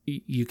area,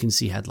 you can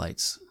see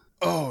headlights.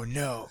 Oh,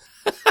 no.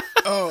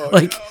 Oh,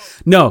 like,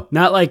 no,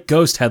 not like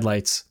ghost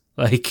headlights.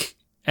 Like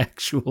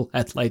actual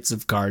headlights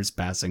of cars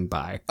passing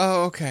by.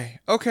 Oh, okay.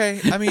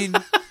 Okay. I mean,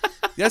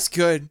 that's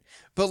good.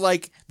 But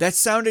like that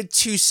sounded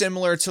too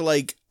similar to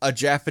like a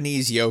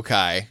Japanese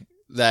yokai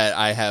that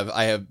I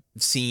have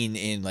seen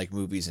in like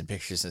movies and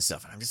pictures and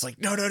stuff. And I'm just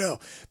like, no.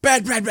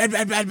 Bad.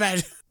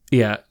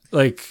 Yeah.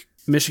 Like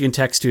Michigan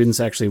Tech students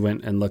actually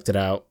went and looked it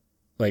out.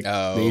 Like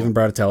they even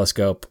brought a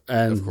telescope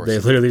and they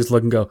literally just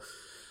look and go,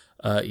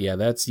 yeah,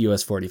 that's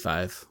US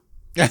 45.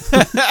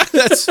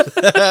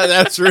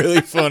 that's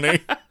really funny.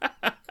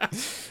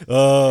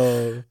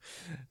 Oh,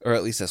 or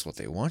at least that's what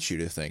they want you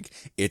to think.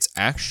 It's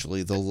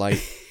actually the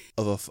light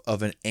of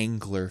an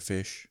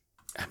anglerfish.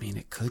 I mean,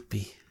 it could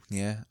be.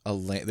 Yeah,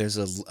 there's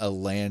a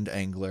land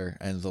angler,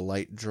 and the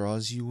light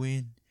draws you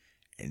in,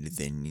 and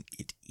then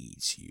it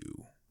eats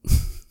you.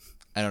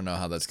 I don't know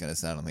how that's gonna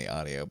sound on the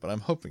audio, but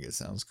I'm hoping it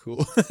sounds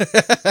cool.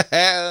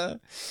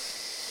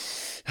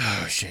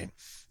 Oh shit.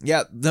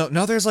 Yeah,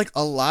 no. There's like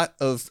a lot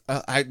of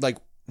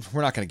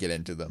we're not gonna get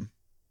into them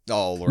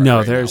all.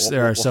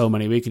 There are so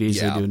many. We could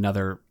easily do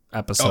another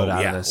episode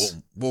out of this.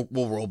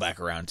 We'll roll back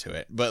around to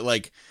it, but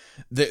like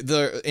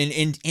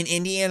in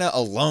Indiana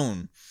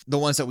alone, the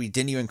ones that we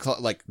didn't even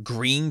like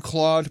green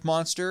clawed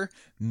monster,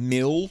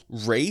 mill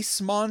race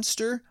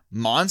monster,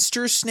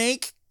 monster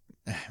snake.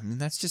 I mean,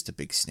 that's just a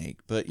big snake,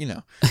 but you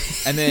know.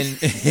 And then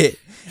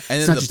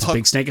it's not just a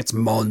big snake, it's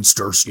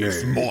monster snake.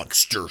 It's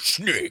monster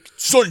snake.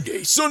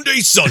 Sunday,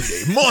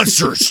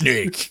 monster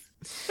snake.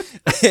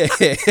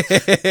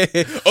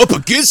 Up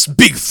against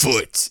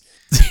Bigfoot.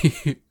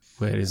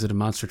 Wait, is it a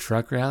monster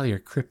truck rally or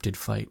cryptid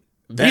fight?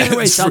 Either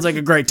way, sounds like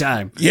a great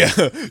time. Yeah,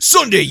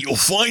 Sunday you'll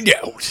find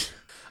out.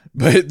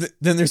 But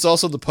then there's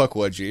also the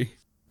Pukwudgie.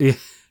 Yeah.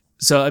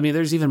 So, I mean,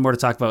 there's even more to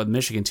talk about with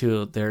Michigan,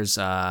 too. There's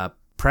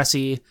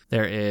Pressy,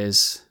 there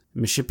is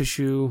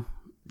Mishipishu.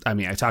 I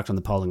mean, I talked on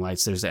the Paulding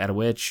Lights. There's the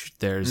Edawitch,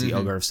 there's the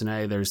Ogre of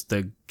Sinai, there's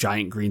the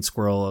giant green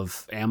squirrel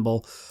of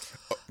Amble,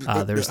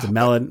 there's the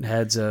melon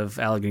heads of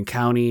Allegan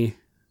County.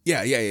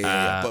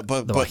 Yeah.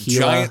 But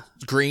giant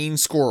green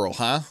squirrel,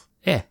 huh?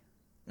 Yeah.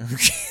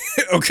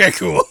 Okay,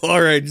 cool.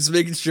 All right, just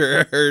making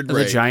sure I heard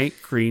right. The giant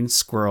green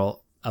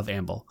squirrel of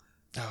Amble.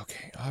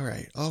 Okay, all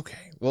right,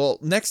 okay. Well,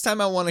 next time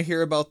I want to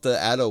hear about the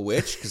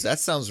Addo-Witch, because that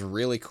sounds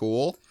really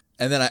cool.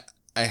 And then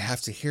I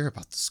have to hear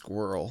about the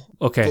squirrel.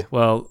 Okay,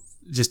 well,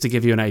 just to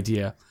give you an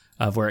idea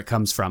of where it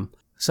comes from.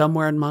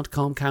 Somewhere in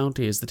Montcalm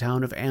County is the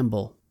town of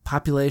Amble.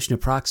 Population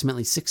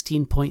approximately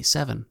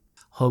 16.7.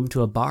 Home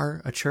to a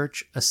bar, a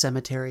church, a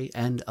cemetery,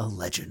 and a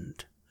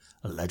legend.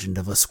 A legend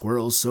of a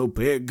squirrel so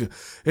big,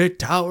 it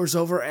towers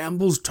over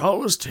Amble's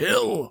tallest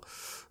hill.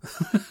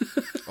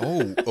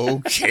 Oh,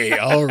 okay,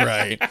 all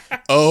right.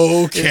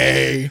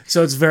 Okay.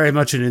 So it's very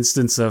much an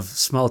instance of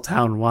small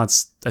town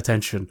wants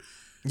attention.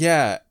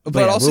 Yeah, but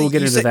yeah, also we'll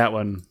get into that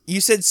one.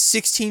 You said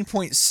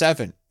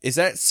 16.7. Is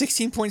that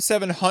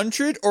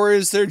 16.700 or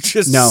is there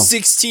just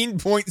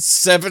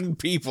 16.7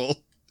 people?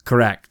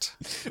 Correct.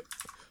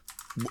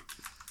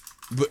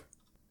 But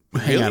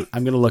hang on,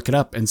 I'm going to look it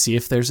up and see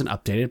if there's an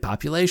updated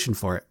population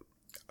for it.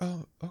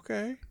 Oh,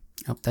 okay.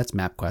 Oh, that's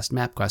MapQuest.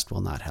 MapQuest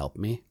will not help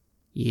me.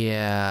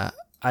 Yeah,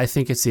 I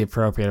think it's the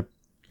appropriate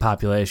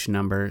population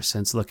number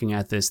since looking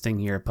at this thing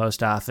here,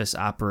 post office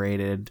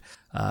operated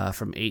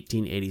from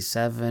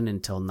 1887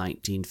 until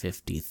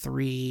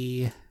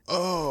 1953.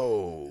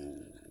 Oh,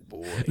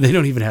 boy. They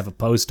don't even have a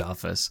post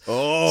office.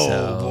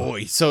 Oh,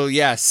 boy. So,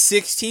 yeah,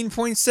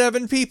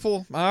 16.7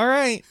 people. All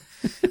right.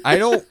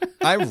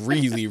 I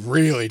really,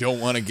 really don't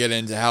want to get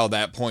into how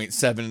that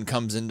 0.7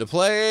 comes into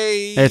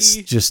play. It's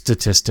just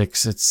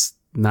statistics. It's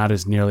not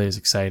as nearly as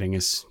exciting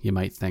as you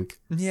might think.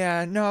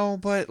 Yeah, no,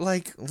 but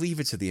like, leave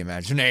it to the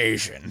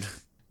imagination.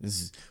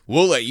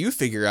 We'll let you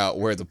figure out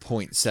where the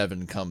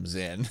 0.7 comes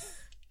in.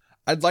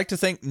 I'd like to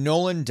thank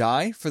Nolan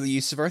Dye for the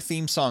use of our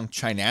theme song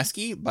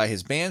Chinaski by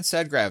his band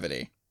Sad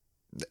Gravity.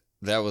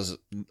 That was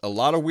a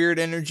lot of weird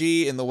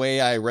energy in the way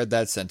I read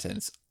that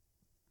sentence.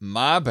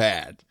 My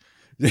bad.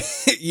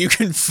 You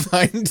can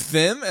find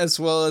them as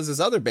well as his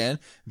other band,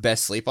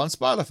 Best Sleep, on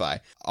Spotify.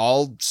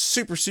 All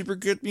super, super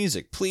good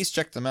music. Please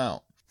check them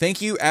out.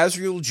 Thank you,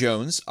 Azriel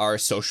Jones, our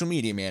social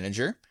media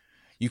manager.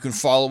 You can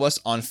follow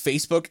us on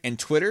Facebook and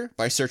Twitter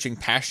by searching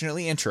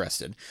Passionately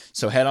Interested.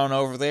 So head on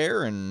over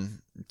there and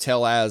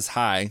tell Az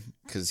hi,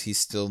 because he's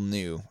still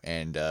new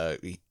and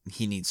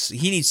he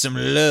needs some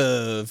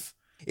love.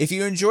 If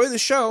you enjoy the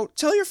show,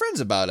 tell your friends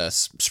about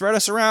us. Spread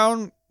us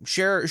around.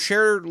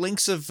 Share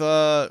links of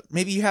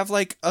maybe you have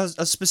like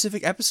a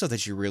specific episode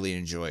that you really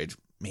enjoyed.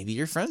 Maybe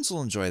your friends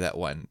will enjoy that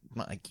one.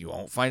 Like, you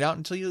won't find out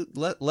until you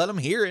let them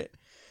hear it.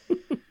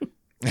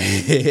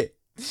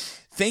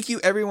 Thank you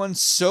everyone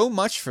so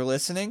much for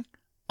listening.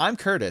 I'm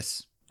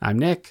Curtis. I'm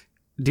Nick.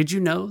 Did you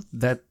know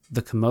that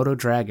the Komodo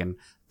dragon,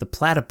 the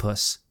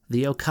platypus,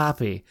 the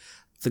okapi,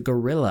 the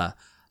gorilla,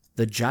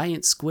 the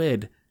giant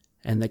squid,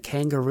 and the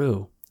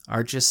kangaroo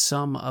are just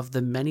some of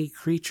the many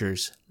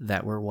creatures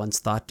that were once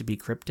thought to be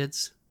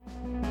cryptids?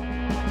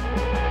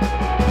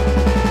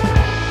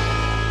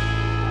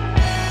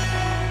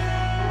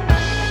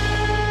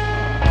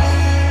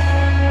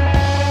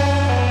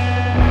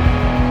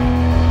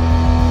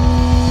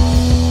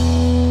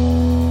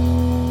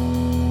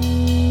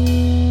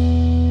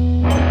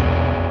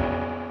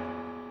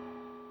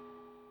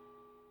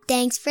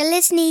 Thanks for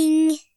listening.